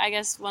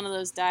 one of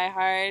those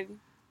diehard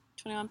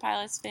 21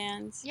 Pilots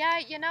fans. Yeah,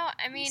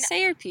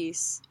 say your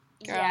piece,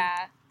 girl.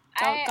 Yeah.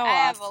 Go I off.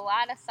 have a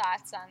lot of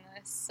thoughts on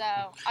this, so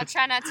I'll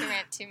try not to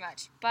rant too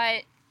much.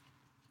 But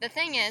the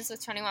thing is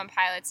with 21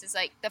 Pilots is,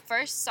 like, the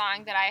first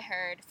song that I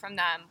heard from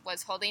them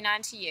was Holding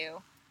On to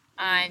You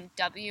on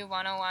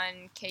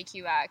W101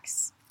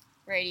 KQX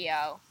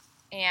radio.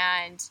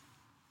 And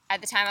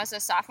at the time I was a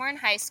sophomore in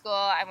high school.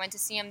 I went to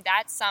see them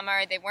that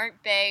summer. They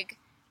weren't big.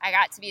 I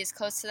got to be as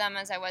close to them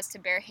as I was to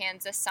Bare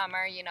Hands this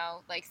summer,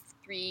 like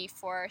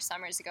 3-4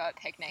 summers ago at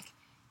Picnic.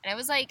 And it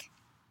was, like,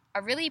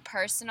 a really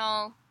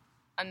personal,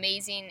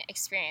 amazing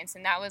experience.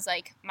 And that was,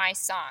 like, my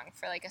song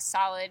for, like, a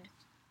solid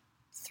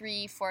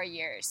 3-4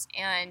 years.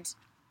 And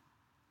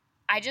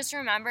I just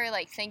remember,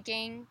 like,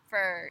 thinking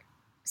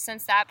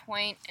since that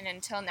point and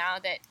until now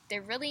that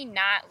they're really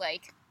not,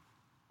 like,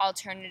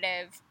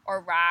 alternative or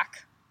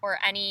rock or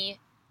any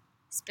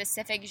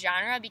specific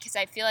genre, because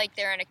I feel like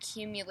they're an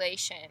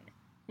accumulation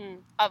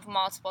of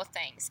multiple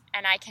things,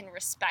 and I can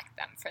respect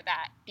them for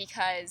that,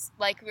 because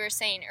like we were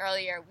saying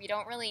earlier, we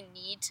don't really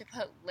need to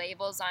put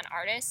labels on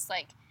artists.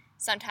 Like,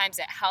 sometimes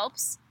it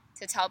helps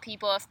to tell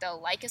people if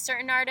they'll like a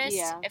certain artist.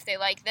 Yeah. If they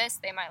like this,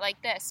 they might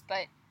like this,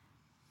 but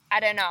I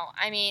don't know.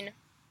 I mean,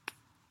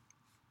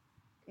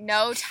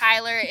 no,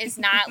 Tyler is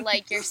not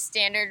like your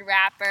standard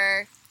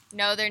rapper.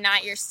 No, they're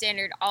not your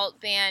standard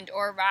alt band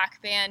or rock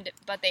band,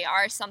 but they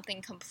are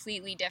something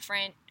completely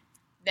different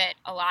that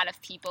a lot of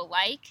people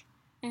like.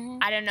 Mm-hmm.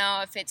 I don't know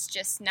if it's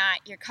just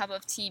not your cup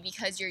of tea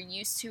because you're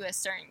used to a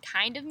certain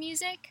kind of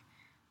music,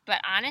 but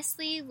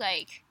honestly,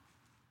 like,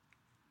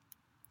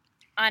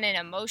 on an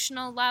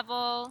emotional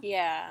level,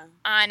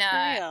 on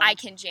a I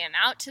can jam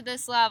out to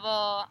this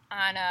level,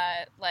 on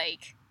a,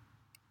 like,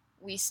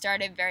 we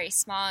started very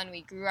small and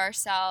we grew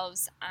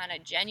ourselves, on a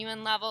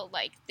genuine level,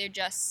 like, they're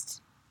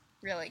just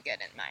really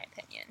good in my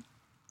opinion.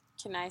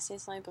 Can I say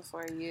something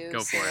before you go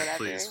say for it,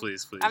 whatever?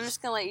 please. I'm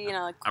just gonna let you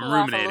cool I'm off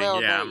ruminating. a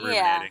little bit. I'm ruminating.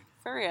 Yeah,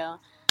 for real.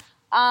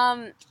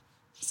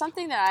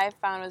 Something that I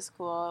found was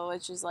cool,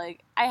 which is,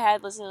 like, I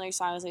had listened to their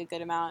songs like a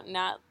good amount,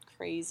 not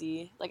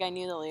crazy. Like, I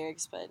knew the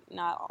lyrics, but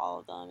not all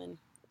of them. And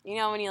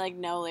when you, like,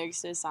 know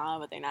lyrics to a song,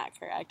 but they're not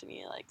correct, and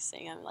you, like,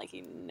 sing them, like,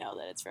 you know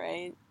that it's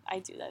right. I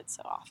do that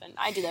so often.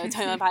 I do that with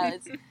 21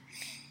 Pilots.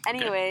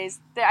 Anyways,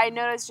 I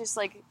noticed just,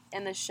 like,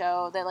 in the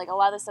show that, like, a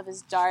lot of the stuff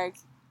is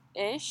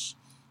dark-ish.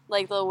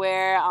 Like, they'll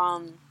wear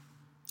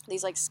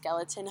these, like,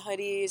 skeleton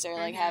hoodies, or,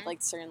 like, have,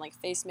 like, certain, like,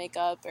 face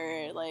makeup,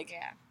 or, like,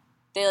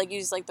 they, like,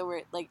 use, like, the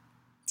word, like,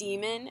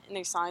 demon in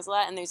their songs a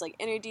lot, and there's, like,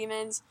 inner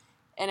demons,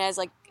 and as,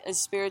 like, a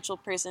spiritual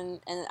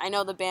person, and I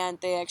know the band,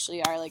 they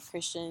actually are, like,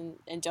 Christian,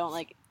 and don't,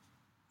 like,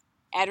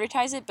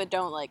 advertise it, but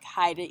don't, like,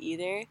 hide it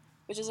either,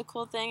 which is a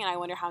cool thing, and I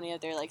wonder how many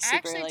of their, like, super, I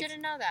actually like,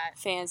 didn't know that.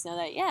 Fans know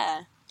that.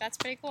 Yeah. That's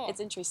pretty cool.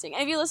 It's interesting.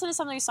 And if you listen to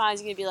some of these songs,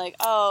 you could be like,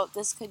 oh,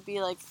 this could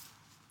be, like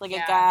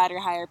a god or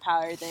higher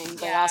power thing,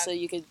 but also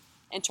you could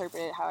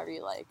interpret it however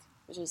you like,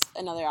 which is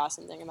another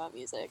awesome thing about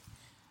music.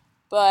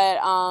 But,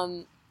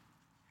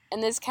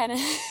 and this kind of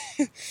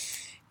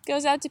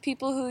goes out to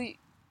people who,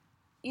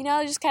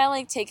 just kind of,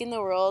 like, taking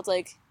the world,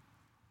 like,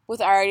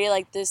 with already,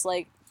 like, this,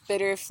 like,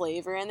 bitter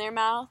flavor in their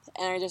mouth,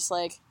 and are just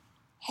like,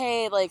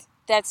 hey, like,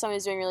 that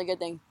someone's doing a really good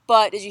thing,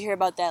 but did you hear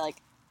about that, like,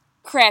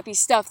 crappy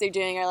stuff they're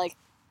doing, or, like,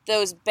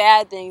 those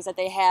bad things that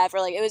they have, or,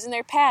 like, it was in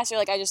their past, or,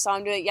 like, I just saw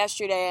them do it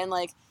yesterday, and,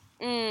 like,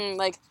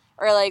 like,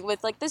 or, like,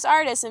 with, like, this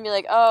artist, and be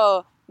like,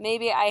 oh,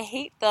 maybe I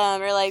hate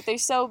them, or, like, they're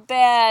so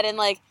bad, and,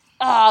 like,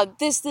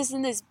 this,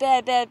 and this,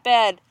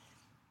 bad.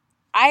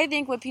 I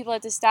think what people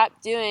have to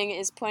stop doing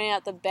is pointing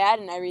out the bad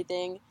in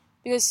everything,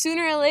 because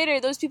sooner or later,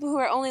 those people who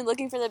are only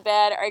looking for the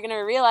bad are going to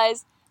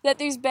realize that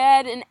there's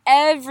bad in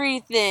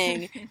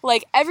everything.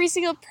 Like, every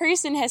single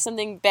person has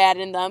something bad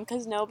in them,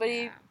 because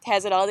nobody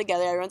has it all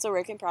together. Everyone's a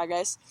work in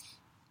progress.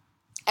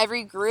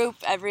 Every group,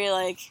 every,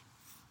 like,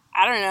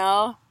 I don't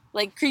know,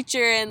 like,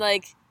 creature and,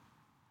 like,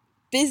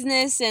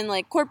 business and,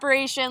 like,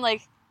 corporation,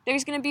 like,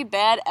 there's going to be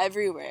bad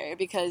everywhere,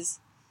 because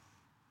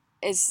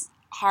it's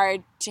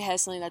hard to have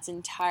something that's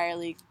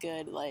entirely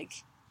good,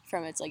 like,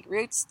 from its, like,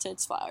 roots to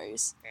its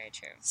flowers. Very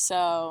true.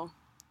 So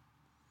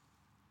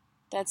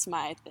that's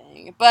my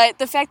thing. But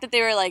the fact that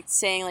they were, like,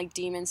 saying, like,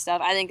 demon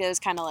stuff, I think that was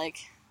kind of, like,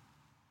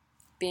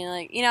 being,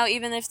 like, you know,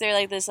 even if they're,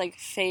 like, this, like,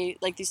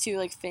 like, these two,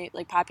 like,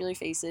 like, popular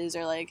faces,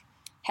 or, like,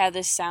 have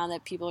this sound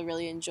that people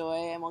really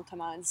enjoy and will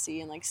come out and see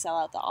and, like, sell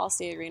out the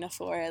Allstate Arena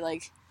for it,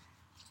 like,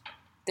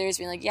 there's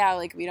being, like, yeah,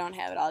 like, we don't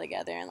have it all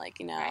together, and, like,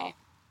 you know, Right.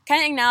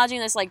 kind of acknowledging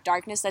this, like,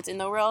 darkness that's in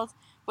the world,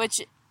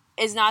 which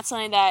is not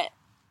something that,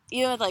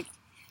 even with, like,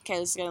 okay,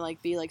 this is gonna,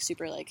 like, be, like,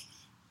 super, like,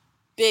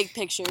 big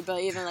picture, but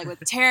even, like, with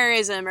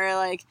terrorism, or,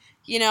 like,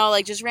 you know,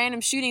 like, just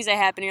random shootings that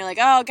happen, you're like,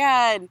 oh,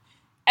 God,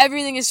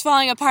 everything is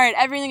falling apart,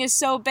 everything is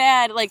so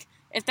bad. Like,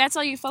 if that's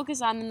all you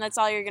focus on, then that's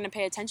all you're gonna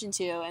pay attention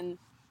to, and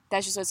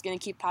that's just what's gonna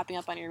keep popping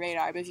up on your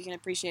radar. But if you can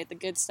appreciate the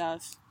good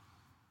stuff,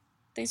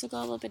 things will go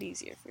a little bit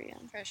easier for you.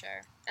 For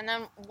sure. And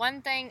then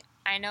one thing,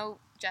 I know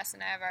Jess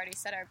and I have already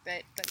said our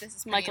bit, but this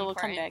is pretty Michael will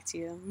important. come back to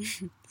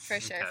you. For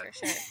sure, Okay.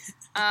 for sure.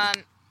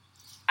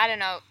 I don't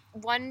know.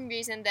 One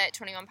reason that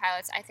 21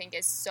 Pilots, I think,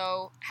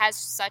 has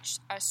such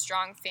a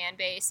strong fan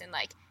base, and,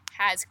 like,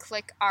 has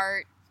click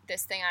art,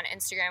 this thing on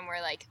Instagram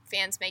where, like,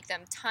 fans make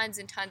them tons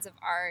and tons of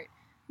art.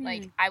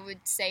 Like, I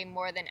would say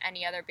more than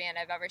any other band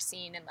I've ever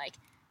seen, and, like,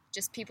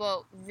 just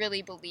people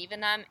really believe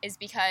in them, is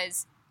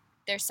because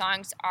their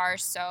songs are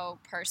so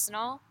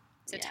personal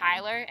to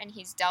Tyler, and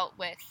he's dealt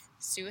with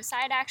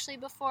suicide actually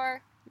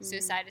before,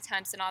 suicide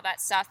attempts and all that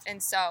stuff,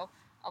 and so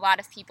a lot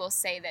of people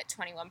say that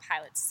 21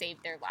 Pilots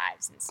saved their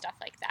lives and stuff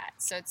like that.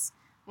 So it's,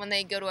 when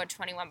they go to a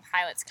 21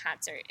 Pilots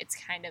concert, it's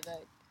kind of a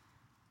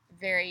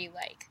very,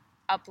 like,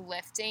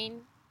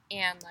 uplifting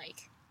and,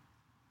 like,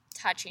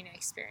 touching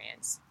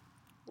experience.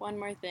 One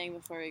more thing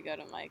before we go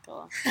to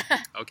Michael.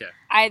 Okay.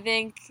 I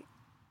think,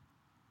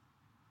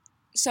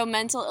 so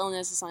mental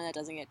illness is something that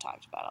doesn't get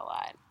talked about a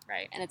lot.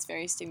 Right. And it's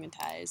very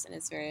stigmatized, and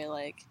it's very,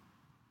 like,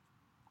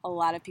 a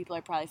lot of people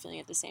are probably feeling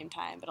it at the same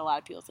time, but a lot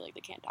of people feel like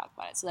they can't talk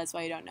about it. So that's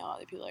why you don't know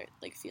other people are,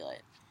 like, feel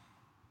it.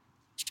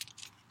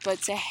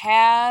 But to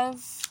have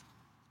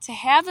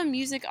a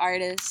music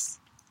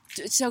artist,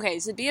 it's okay,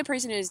 to be a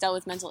person who has dealt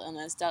with mental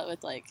illness, dealt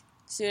with, like,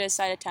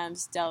 suicide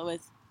attempts, dealt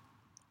with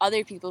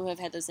other people who have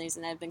had those things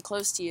and have been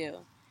close to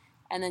you,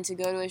 and then to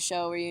go to a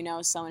show where you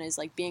know someone is,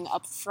 like, being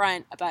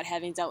upfront about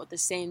having dealt with the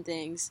same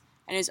things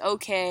and is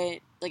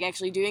okay, like,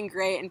 actually doing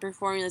great and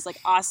performing this, like,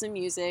 awesome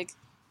music,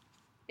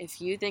 if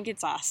you think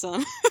it's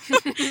awesome,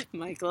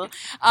 Michael,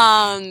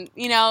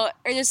 you know,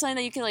 or just something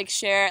that you can, like,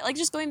 share, like,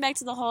 just going back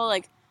to the whole,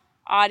 like,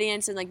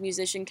 audience and, like,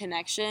 musician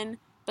connection,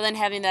 but then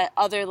having that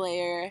other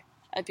layer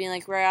of being,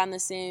 like, we're on the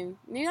same,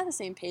 maybe not the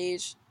same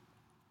page,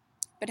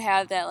 but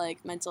have that,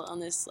 like, mental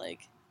illness,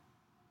 like,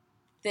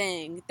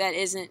 thing that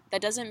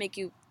doesn't make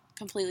you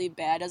completely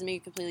bad, doesn't make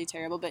you completely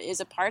terrible, but is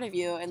a part of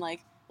you and,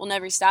 like, will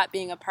never stop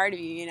being a part of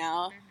you, you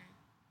know?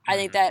 I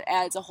think that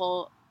adds a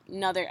whole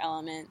another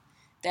element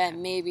that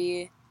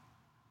maybe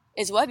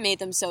is what made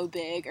them so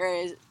big,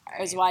 or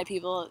is why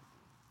people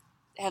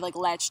have, like,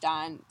 latched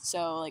on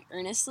so, like,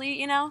 earnestly,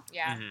 you know?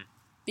 Yeah.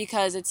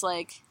 Because it's,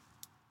 like,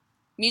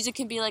 music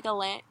can be like a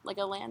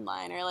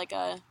landline, or like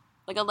a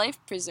life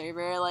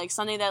preserver, like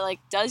something that, like,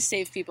 does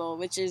save people,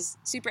 which is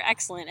super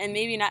excellent. And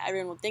maybe not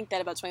everyone will think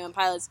that about 21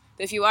 Pilots,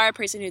 but if you are a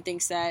person who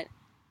thinks that,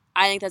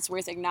 I think that's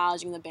worth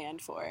acknowledging the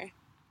band for.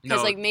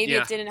 Because, like, maybe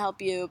it didn't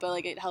help you, but,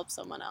 like, it helped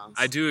someone else.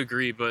 I do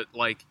agree, but,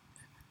 like,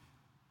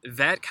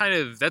 that's kind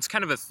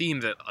of a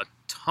theme that a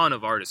ton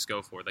of artists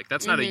go for. Like,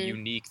 that's not a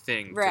unique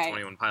thing to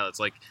 21 Pilots.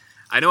 Like,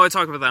 I know I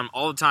talk about them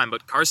all the time,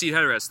 but Car Seat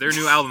Headrest, their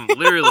new album,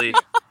 literally,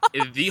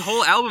 the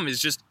whole album is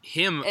just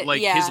him,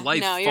 like, his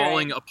life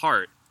falling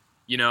apart.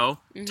 You know?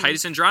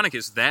 Titus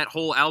Andronicus, that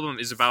whole album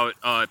is about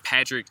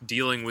Patrick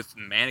dealing with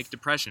manic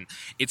depression.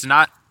 It's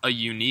not a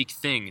unique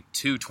thing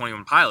to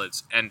 21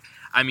 Pilots. And,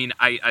 I mean,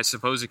 I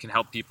suppose it can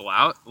help people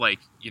out, like,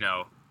 you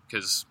know,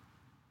 because,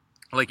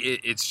 like,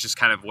 it's just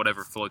kind of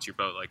whatever floats your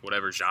boat, like,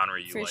 whatever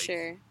genre you like. For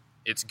sure.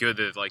 It's good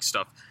that, like,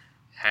 stuff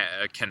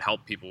can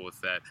help people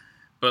with that.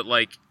 But,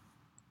 like,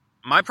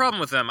 my problem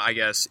with them, I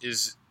guess,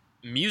 is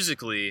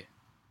musically,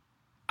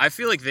 I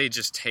feel like they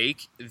just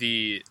take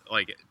the,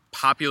 like,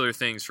 popular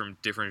things from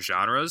different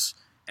genres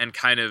and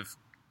kind of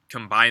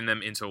combine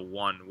them into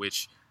one,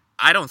 which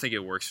I don't think it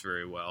works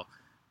very well.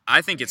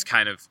 I think it's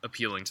kind of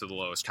appealing to the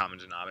lowest common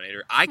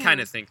denominator. I kind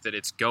of think that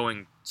it's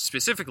going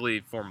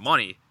specifically for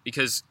money,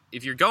 because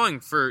if you're going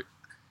for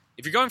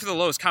the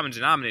lowest common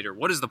denominator,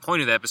 what is the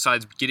point of that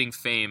besides getting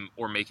fame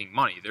or making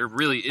money? There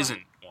really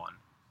isn't one.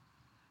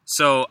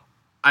 So,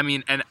 I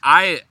mean, and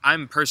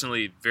I'm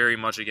personally very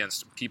much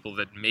against people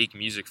that make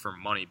music for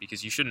money,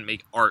 because you shouldn't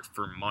make art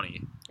for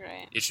money.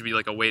 Right. It should be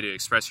like a way to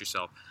express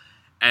yourself.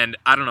 And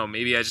I don't know,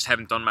 maybe I just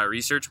haven't done my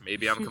research.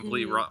 Maybe I'm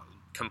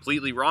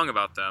completely wrong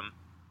about them.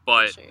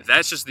 But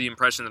that's just the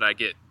impression that I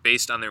get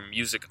based on their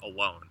music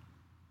alone.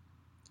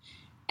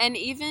 And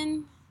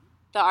even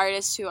the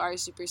artists who are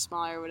super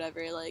small or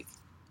whatever, like,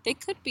 they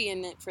could be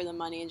in it for the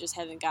money and just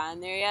haven't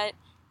gotten there yet.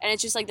 And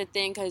it's just, like, the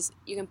thing, because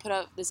you can put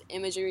up this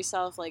image of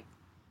yourself, like,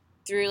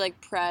 through like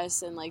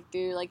press and like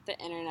through like the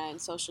internet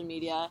and social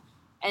media,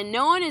 and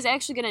no one is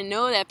actually gonna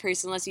know that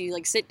person unless you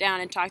like sit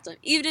down and talk to them.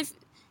 Even if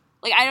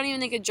like I don't even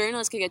think a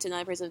journalist could get to know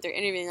that person if they're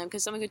interviewing them,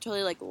 because someone could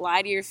totally like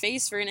lie to your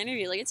face for an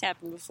interview. Like it's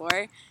happened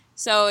before.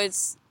 So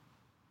it's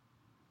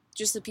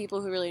just the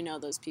people who really know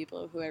those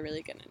people who are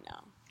really gonna know.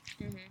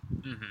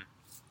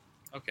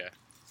 Okay.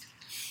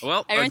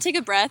 Well, everyone take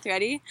a breath.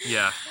 Ready?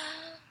 Yeah.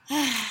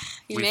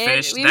 we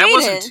finished. We that made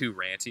wasn't it. too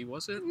ranty,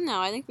 was it? No,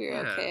 I think we were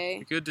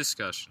okay. Good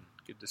discussion.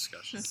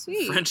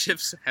 Sweet.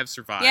 Friendships have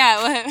survived.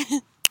 Yeah.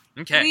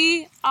 Okay.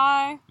 We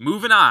are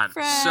moving on.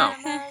 friends.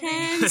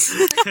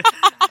 So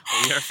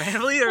we are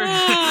family, or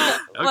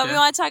What, okay. we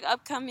want to talk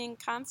upcoming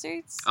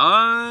concerts?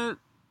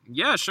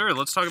 Yeah, sure.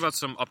 Let's talk about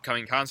some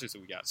upcoming concerts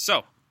that we got.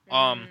 So,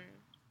 I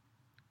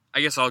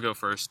guess I'll go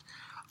first.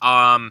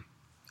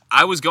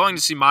 I was going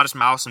to see Modest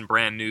Mouse and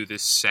Brand New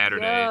this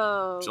Saturday,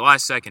 July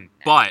 2nd,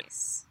 but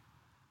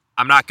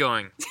I'm not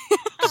going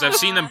because I've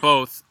seen them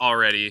both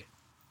already,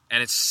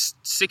 and it's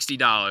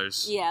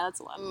 $60. Yeah,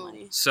 that's a lot of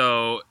money.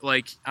 So,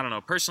 like, I don't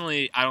know.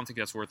 Personally, I don't think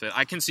that's worth it.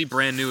 I can see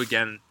Brand New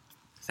again.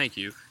 Thank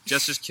you.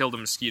 Jess just killed a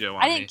mosquito on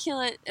me. I didn't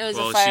kill it. It was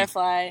a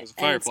firefly. It was a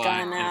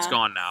firefly, and it's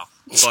gone now.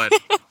 But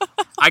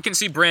I can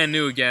see Brand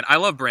New again. I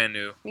love Brand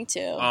New. Me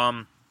too.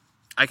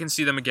 I can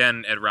see them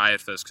again at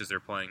Riot Fest because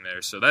they're playing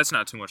there, so that's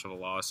not too much of a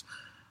loss.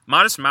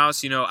 Modest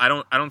Mouse, I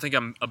don't think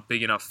I'm a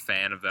big enough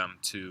fan of them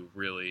to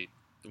really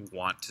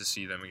want to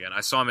see them again.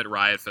 I saw them at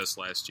Riot Fest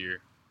last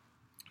year.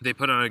 They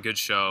put on a good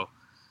show.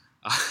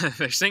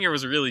 Their singer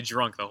was really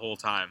drunk the whole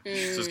time, so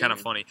it's kind of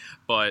funny.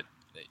 But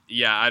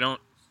yeah,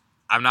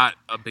 I'm not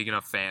a big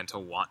enough fan to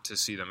want to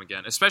see them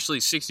again, especially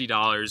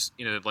 $60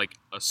 in a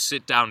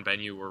sit down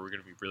venue where we're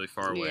going to be really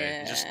far away.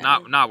 Yeah. Just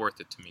not worth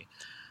it to me.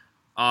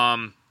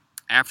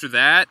 After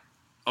that,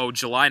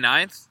 July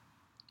 9th,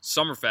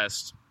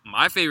 Summerfest,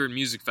 my favorite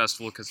music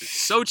festival because it's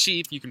so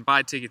cheap. You can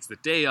buy tickets the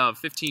day of,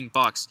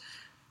 $15.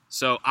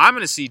 So I'm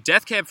going to see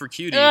Death Cab for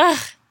Cutie,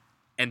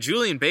 and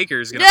Julian Baker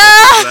is going to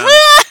open for them.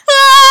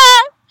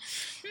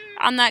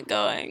 I'm not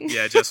going.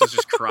 Yeah, Jess was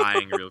just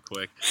crying real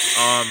quick.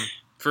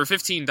 For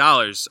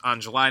 $15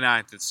 on July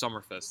 9th at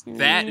Summerfest.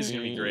 That is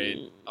going to be great.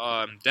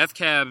 Death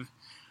Cab,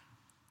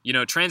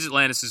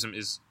 Transatlanticism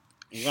is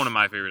one of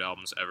my favorite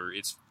albums ever.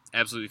 It's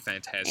absolutely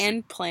fantastic.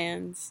 And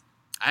Plans.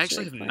 I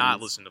actually have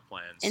not listened to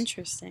Plans.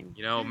 Interesting.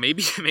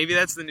 Maybe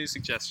that's the new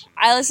suggestion.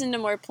 I listened to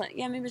more Plans.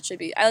 Yeah, maybe it should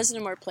be. I listened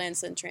to more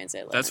Plans than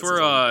Transatlanticism. That's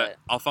where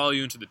I'll Follow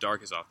You Into the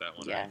Dark is off that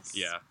one. Yes.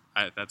 Right?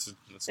 Yeah. That's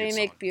they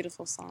make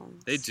beautiful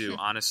songs. They do,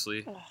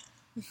 honestly.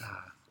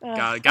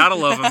 Gotta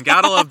love them.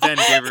 Gotta love Ben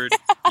Gibbard,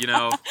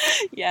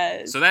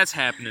 Yes. So that's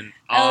happening.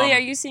 Ellie, are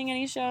you seeing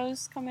any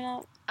shows coming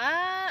up?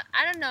 I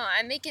don't know.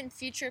 I'm making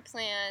future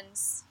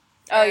plans.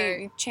 Oh,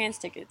 you chance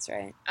tickets,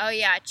 right? Oh,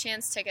 yeah,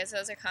 chance tickets.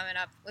 Those are coming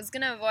up. Was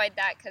going to avoid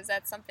that because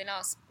that's something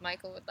else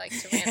Michael would like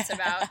to rant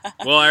about.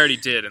 Well, I already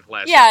did in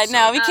last episode.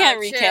 No, we can't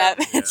recap.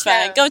 True. It's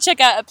fine. Go check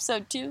out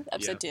episode 2.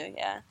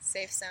 Yeah.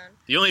 Safe zone.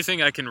 The only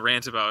thing I can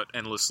rant about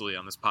endlessly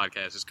on this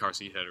podcast is car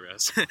seat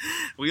headrest.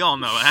 We all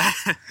know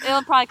that.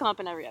 It'll probably come up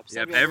in every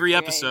episode. Yep, every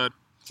episode.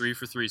 3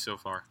 for 3 so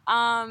far.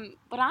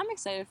 What I'm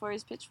excited for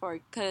is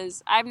Pitchfork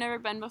because I've never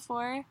been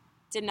before.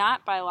 Did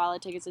not buy Lala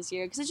tickets this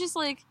year because it's just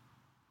like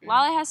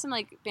Lala has some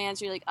like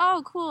bands where you're like,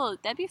 oh cool,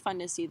 that'd be fun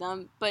to see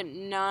them, but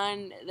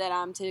none that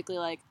I'm typically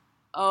like,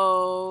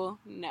 oh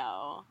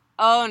no,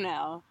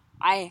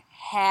 I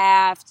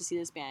have to see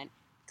this band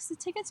because the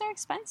tickets are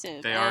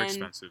expensive. They are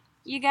expensive.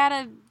 You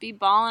gotta be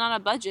balling on a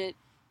budget,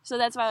 so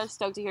that's why I was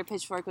stoked to hear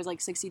Pitchfork was like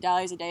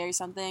 $60 a day or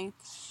something.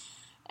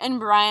 And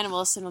Brian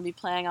Wilson will be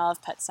playing all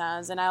of Pet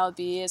Sounds, and I will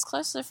be as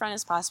close to the front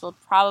as possible,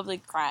 probably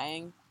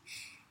crying.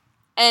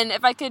 And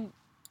if I could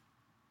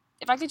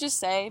just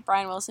say,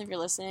 Brian Wilson, if you're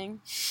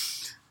listening,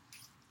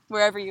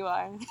 wherever you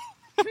are,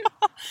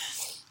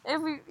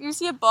 if you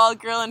see a bald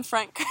girl in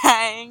front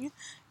crying,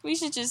 we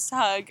should just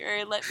hug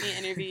or let me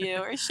interview you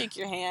or shake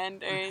your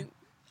hand or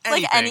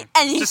like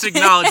anything. Just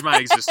acknowledge my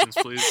existence,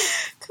 please.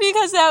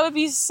 Because that would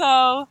be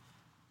so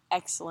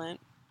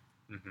excellent.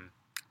 Mm-hmm.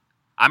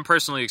 I'm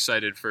personally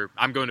excited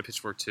I'm going to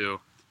Pitchfork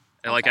too.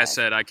 And like I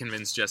said, I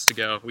convinced Jess to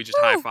go. We just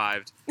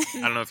high-fived.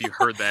 I don't know if you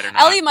heard that or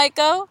not. Ellie might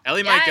go.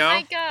 Ellie might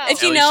go.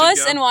 If you know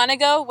us and want to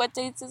go, what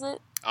dates is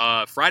it?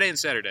 Friday and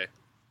Saturday.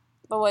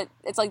 But what?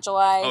 It's like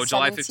July 17th?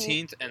 July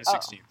 15th and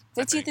 16th.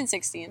 15th and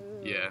 16th.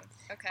 Yeah.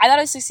 Okay. I thought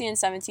it was 16th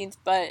and 17th,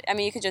 but I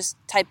mean, you could just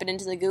type it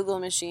into the Google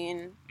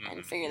machine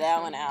and figure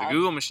that one out. The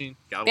Google machine.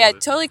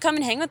 Totally come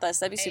and hang with us.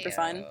 That'd be super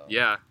fun.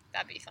 Yeah.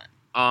 That'd be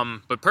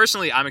fun. But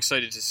personally, I'm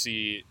excited to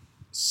see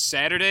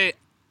Saturday.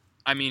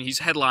 I mean, he's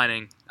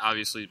headlining,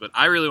 obviously, but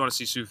I really want to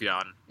see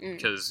Sufjan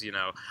because,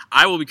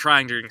 I will be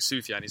crying during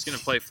Sufjan. He's going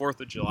to play 4th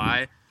of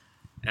July,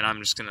 and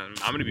I'm going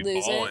to be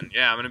balling.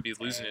 Yeah, I'm going to be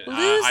losing it.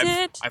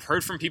 I've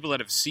heard from people that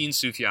have seen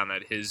Sufjan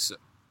that his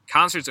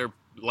concerts are,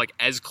 like,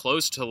 as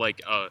close to,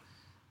 like, I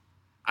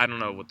don't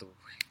know what the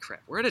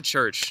crap. We're at a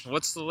church.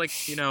 What's the, like,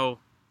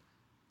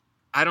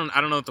 I don't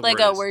know what the word is. Like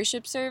a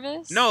worship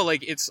service? No,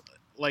 like, it's,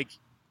 like,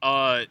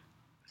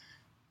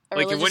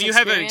 Like when you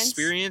have an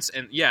experience,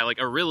 and like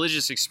a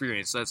religious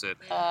experience, that's it.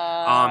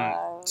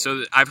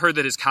 So I've heard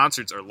that his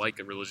concerts are like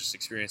a religious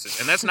experiences,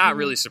 and that's not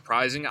really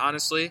surprising,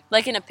 honestly.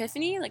 Like an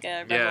epiphany, like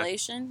a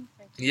revelation.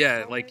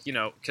 Yeah, like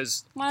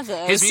because one of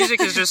those. His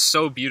music is just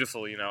so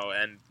beautiful, and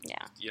I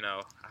don't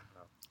know.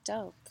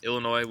 Dope.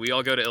 Illinois, we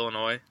all go to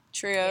Illinois.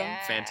 True.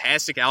 Yeah.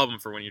 Fantastic album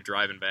for when you're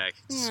driving back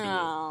to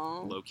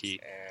school, low key.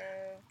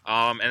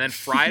 And then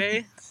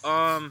Friday,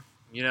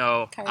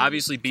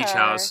 obviously Beach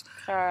House,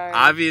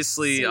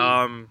 obviously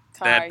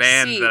that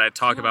band that I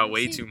talk about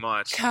way too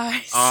much.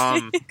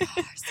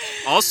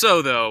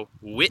 Also though,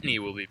 Whitney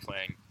will be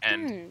playing,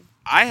 and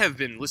I have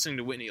been listening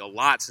to Whitney a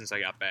lot since I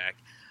got back.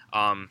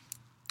 And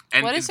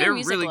they're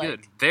really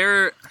good.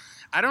 They're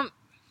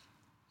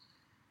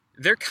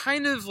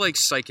kind of like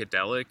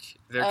psychedelic.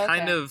 They're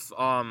kind of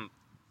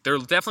they're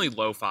definitely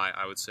lo-fi,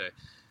 I would say.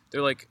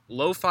 They're like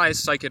lo-fi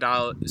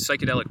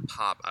psychedelic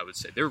pop, I would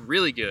say. They're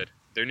really good.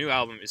 Their new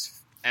album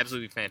is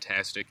absolutely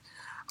fantastic.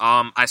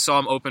 I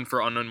saw them open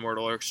for Unknown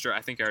Mortal Orchestra.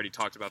 I think I already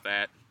talked about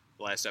that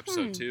last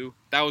episode too.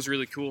 That was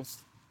really cool.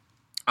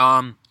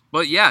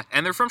 But yeah,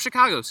 and they're from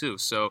Chicago too,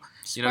 so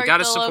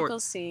gotta support local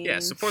scene. Yeah,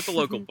 support the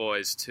local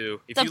boys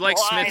too. If you like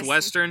Smith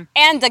Western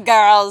and the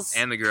girls,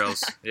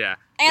 yeah,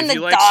 and if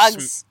the you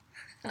dogs.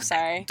 I'm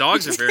sorry.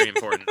 Dogs are very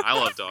important. I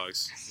love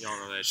dogs. You all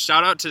know that.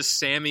 Shout out to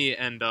Sammy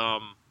and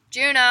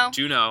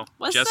Juno.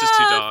 What's Just up? as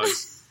two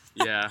dogs.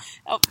 Yeah.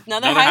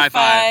 Another high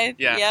five.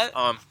 Yeah.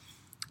 Yep.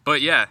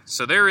 But yeah,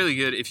 so they're really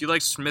good. If you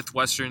like Smith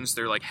Westerns,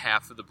 they're like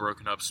half of the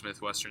broken up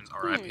Smith Westerns.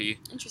 R.I.P.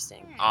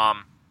 Interesting.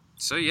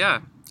 So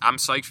yeah, I'm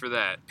psyched for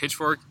that.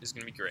 Pitchfork is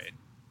gonna be great.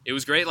 It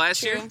was great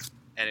last year,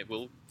 and it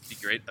will be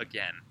great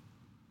again.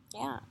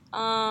 Yeah.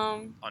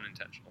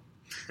 Unintentional.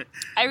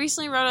 I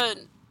recently wrote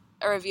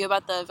a review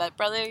about the Vet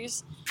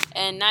Brothers,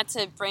 and not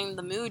to bring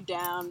the mood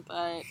down,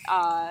 but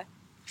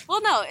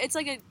it's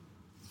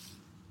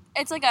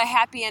like a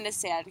happy and a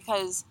sad,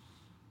 because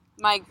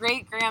my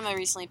great grandma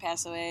recently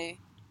passed away.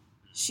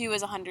 She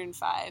was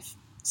 105.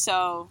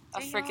 So a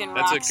freaking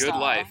rock star. That's a good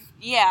life.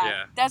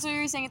 Yeah, that's what we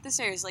were saying at the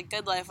series, like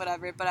good life,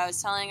 whatever. But I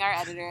was telling our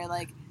editor,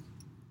 like,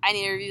 I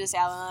need to review this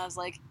album, and I was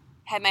like,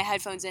 had my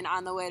headphones in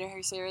on the way to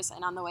her service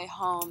and on the way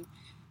home,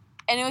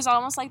 and it was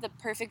almost like the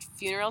perfect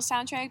funeral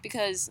soundtrack,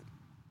 because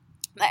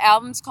the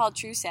album's called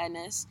True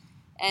Sadness,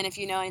 and if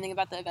you know anything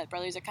about the Vet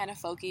Brothers, they're kind of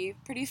folky,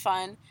 pretty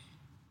fun,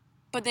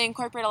 but they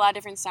incorporate a lot of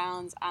different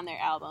sounds on their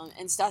album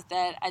and stuff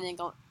that I think,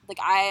 like,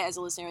 I as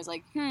a listener was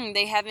like,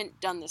 they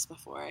haven't done this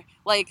before.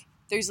 Like,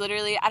 there's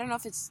literally, I don't know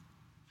if it's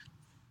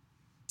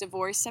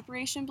Divorce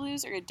Separation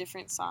Blues or a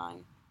different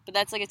song, but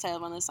that's like a title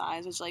of one of the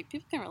songs, which, like,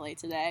 people can relate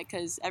to that,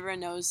 because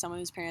everyone knows someone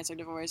whose parents are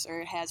divorced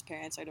or has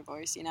parents are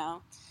divorced,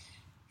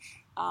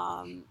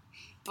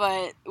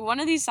 But one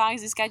of these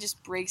songs, this guy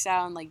just breaks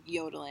out in, like,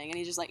 yodeling, and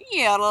he's just like,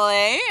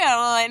 yodeling,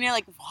 yodeling, and you're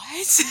like,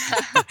 what?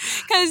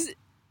 Because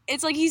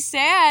it's like he's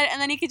sad,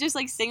 and then he could just,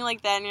 like, sing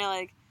like that, and you're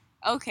like,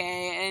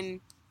 okay.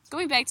 And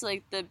going back to,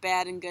 like, the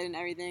bad and good and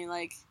everything,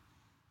 like,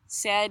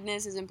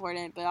 sadness is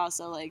important, but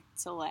also, like,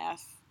 to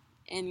laugh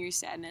in your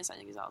sadness, I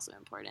think, is also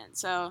important.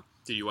 So,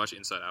 did you watch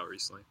Inside Out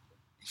recently?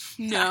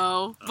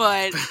 No,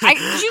 but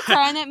did you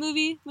cry in that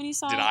movie when you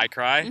saw it? Did I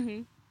cry?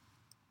 Mm-hmm.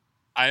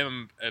 I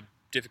am a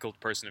difficult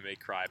person to make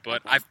cry,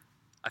 but I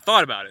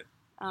thought about it.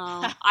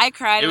 Oh, I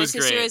cried. And my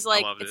sister great. was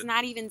like, "It's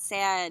not even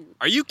sad."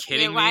 Are you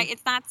kidding me? Why?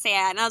 It's not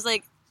sad. And I was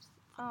like,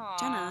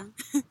 Jenna,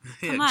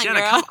 come on, Jenna,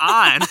 girl. come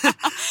on.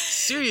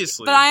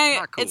 Seriously.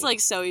 But cool. It's like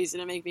so easy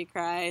to make me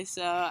cry.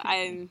 So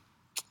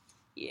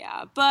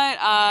yeah. But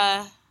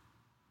I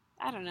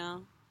don't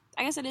know.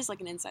 I guess it is like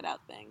an Inside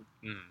Out thing.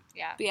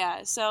 Yeah. But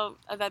yeah. So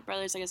Vet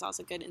Brothers, I guess,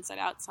 also good Inside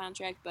Out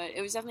soundtrack. But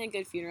it was definitely a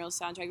good funeral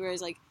soundtrack, where it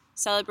was like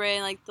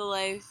celebrating like the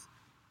life,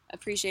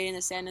 appreciating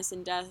the sadness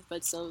and death,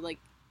 but still like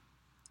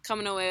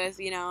coming away with,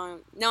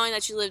 knowing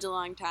that you lived a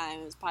long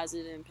time, it was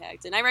positive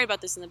impact. And I write about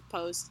this in the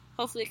post.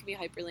 Hopefully it can be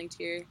hyperlinked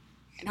here,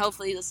 and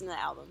hopefully you listen to the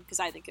album, because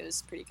I think it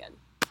was pretty good.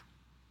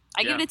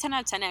 I give it a 10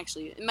 out of 10,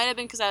 actually. It might have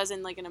been because I was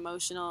in like an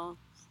emotional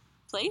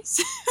place,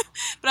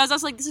 but I was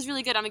also like, this is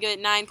really good, I'm gonna give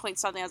it 9 point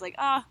something. I was like,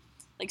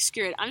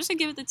 screw it, I'm just gonna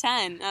give it the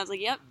 10. And I was like,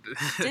 yep,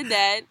 did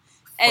that.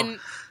 And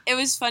it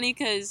was funny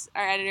because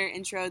our editor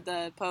introed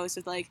the post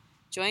with like,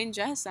 join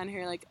Jess on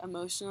her like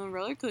emotional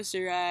roller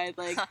coaster ride,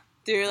 like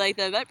through like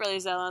the Vet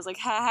Brothers album. I was like,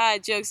 haha,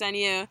 joke's on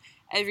you.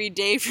 Every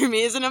day for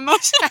me is an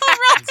emotional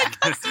roller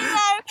coaster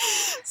ride.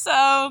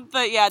 So,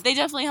 but yeah, they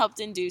definitely helped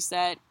induce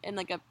that in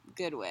like a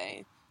good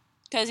way.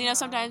 Because,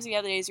 sometimes you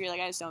have the days where you're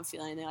like, I just don't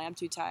feel anything, like I'm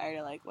too tired,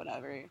 or like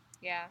whatever.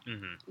 Yeah.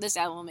 Mm-hmm. This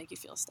album will make you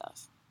feel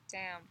stuff.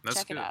 Damn.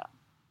 Check it out.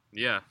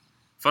 Yeah.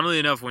 Funnily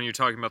enough, when you're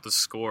talking about the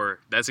score,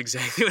 that's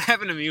exactly what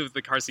happened to me with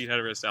the Car Seat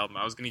Headrest album.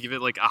 I was going to give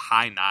it like a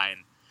high 9.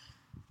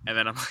 And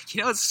then I'm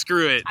like,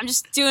 screw it. I'm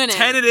just doing it.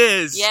 10 it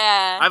is.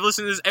 Yeah. I've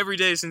listened to this every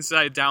day since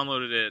I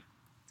downloaded it.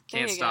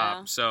 Can't stop.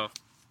 Go. So,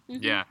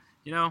 yeah.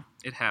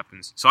 It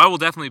happens. So I will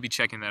definitely be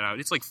checking that out.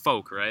 It's like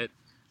folk, right?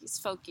 It's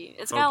folky.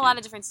 It's got a lot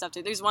of different stuff,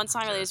 too. There's one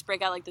song where they just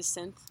break out like the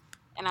synth.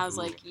 And I was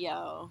like,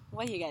 yo,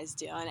 what are you guys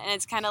doing? And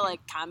it's kind of like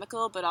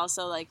comical, but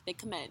also like they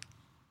commit.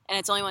 and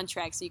it's only one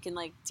track, so you can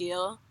like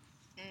deal.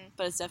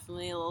 But it's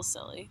definitely a little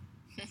silly.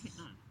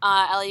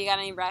 Ellie, you got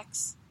any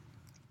recs?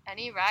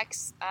 Any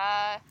recs?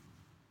 I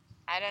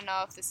don't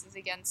know if this is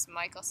against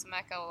Michael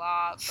Smeka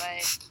law,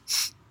 but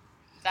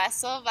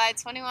Vessel by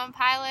 21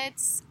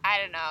 Pilots. I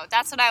don't know.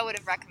 That's what I would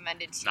have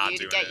recommended to you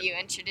to get you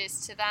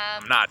introduced to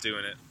them. I'm not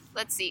doing it.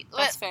 Let's see.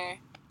 That's fair.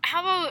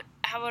 How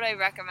about I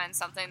recommend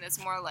something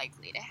that's more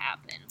likely to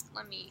happen?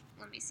 Let me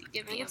see.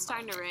 I think it's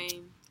starting to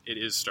rain. It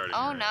is starting to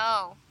rain. Oh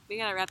no. We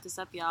gotta wrap this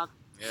up, y'all.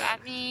 Yeah.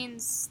 That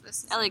means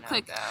this is Ellie, a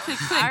quick. no-go.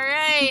 All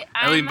right.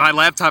 Ellie, my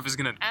laptop is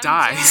gonna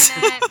die.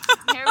 Doing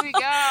it. Here we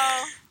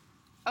go.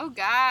 Oh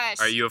gosh.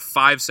 All right, you have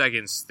 5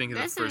 seconds. Think of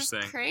the first thing.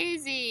 This is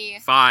crazy.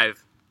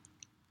 5,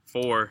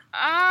 4,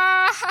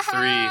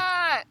 3.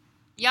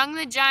 Young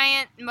the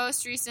Giant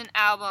most recent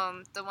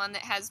album, the one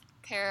that has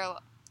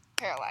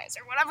Paralyzed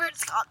or whatever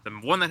it's called. The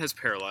one that has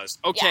Paralyzed.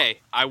 Okay,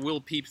 I will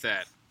peep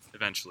that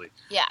eventually.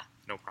 Yeah.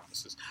 No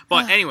promises.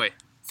 But anyway,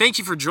 thank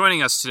you for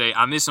joining us today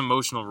on this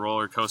emotional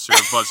roller coaster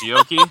of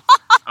Buzz-E-Okie.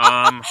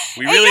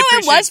 We really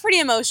appreciate it was pretty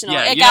emotional.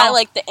 Yeah, it got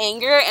like the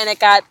anger and it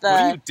got the. What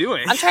are you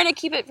doing? I'm trying to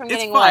keep it from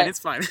getting fine, wet. It's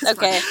fine.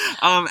 Okay.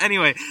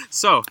 Anyway,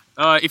 so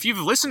if you've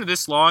listened to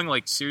this long,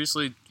 like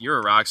seriously, you're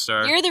a rock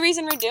star. You're the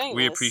reason we're doing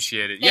We this.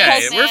 appreciate it.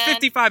 Because, Yeah, we're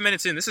 55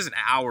 minutes in. This is an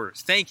hour.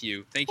 Thank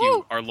you,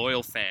 Woo. our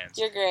loyal fans.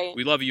 You're great.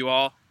 We love you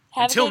all.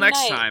 Have Until a good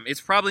next night. time,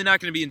 it's probably not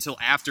going to be until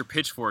after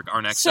Pitchfork,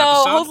 our next So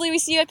episode. hopefully we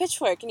see you at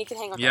Pitchfork and you can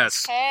hang with us.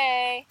 Yes.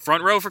 Hey.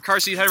 Front row for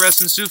Car Seat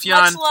Headrest and Sufjan.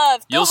 Much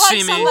love. Go You'll hug see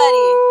me.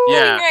 somebody.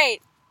 Yeah. It'll be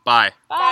great. Bye. Bye.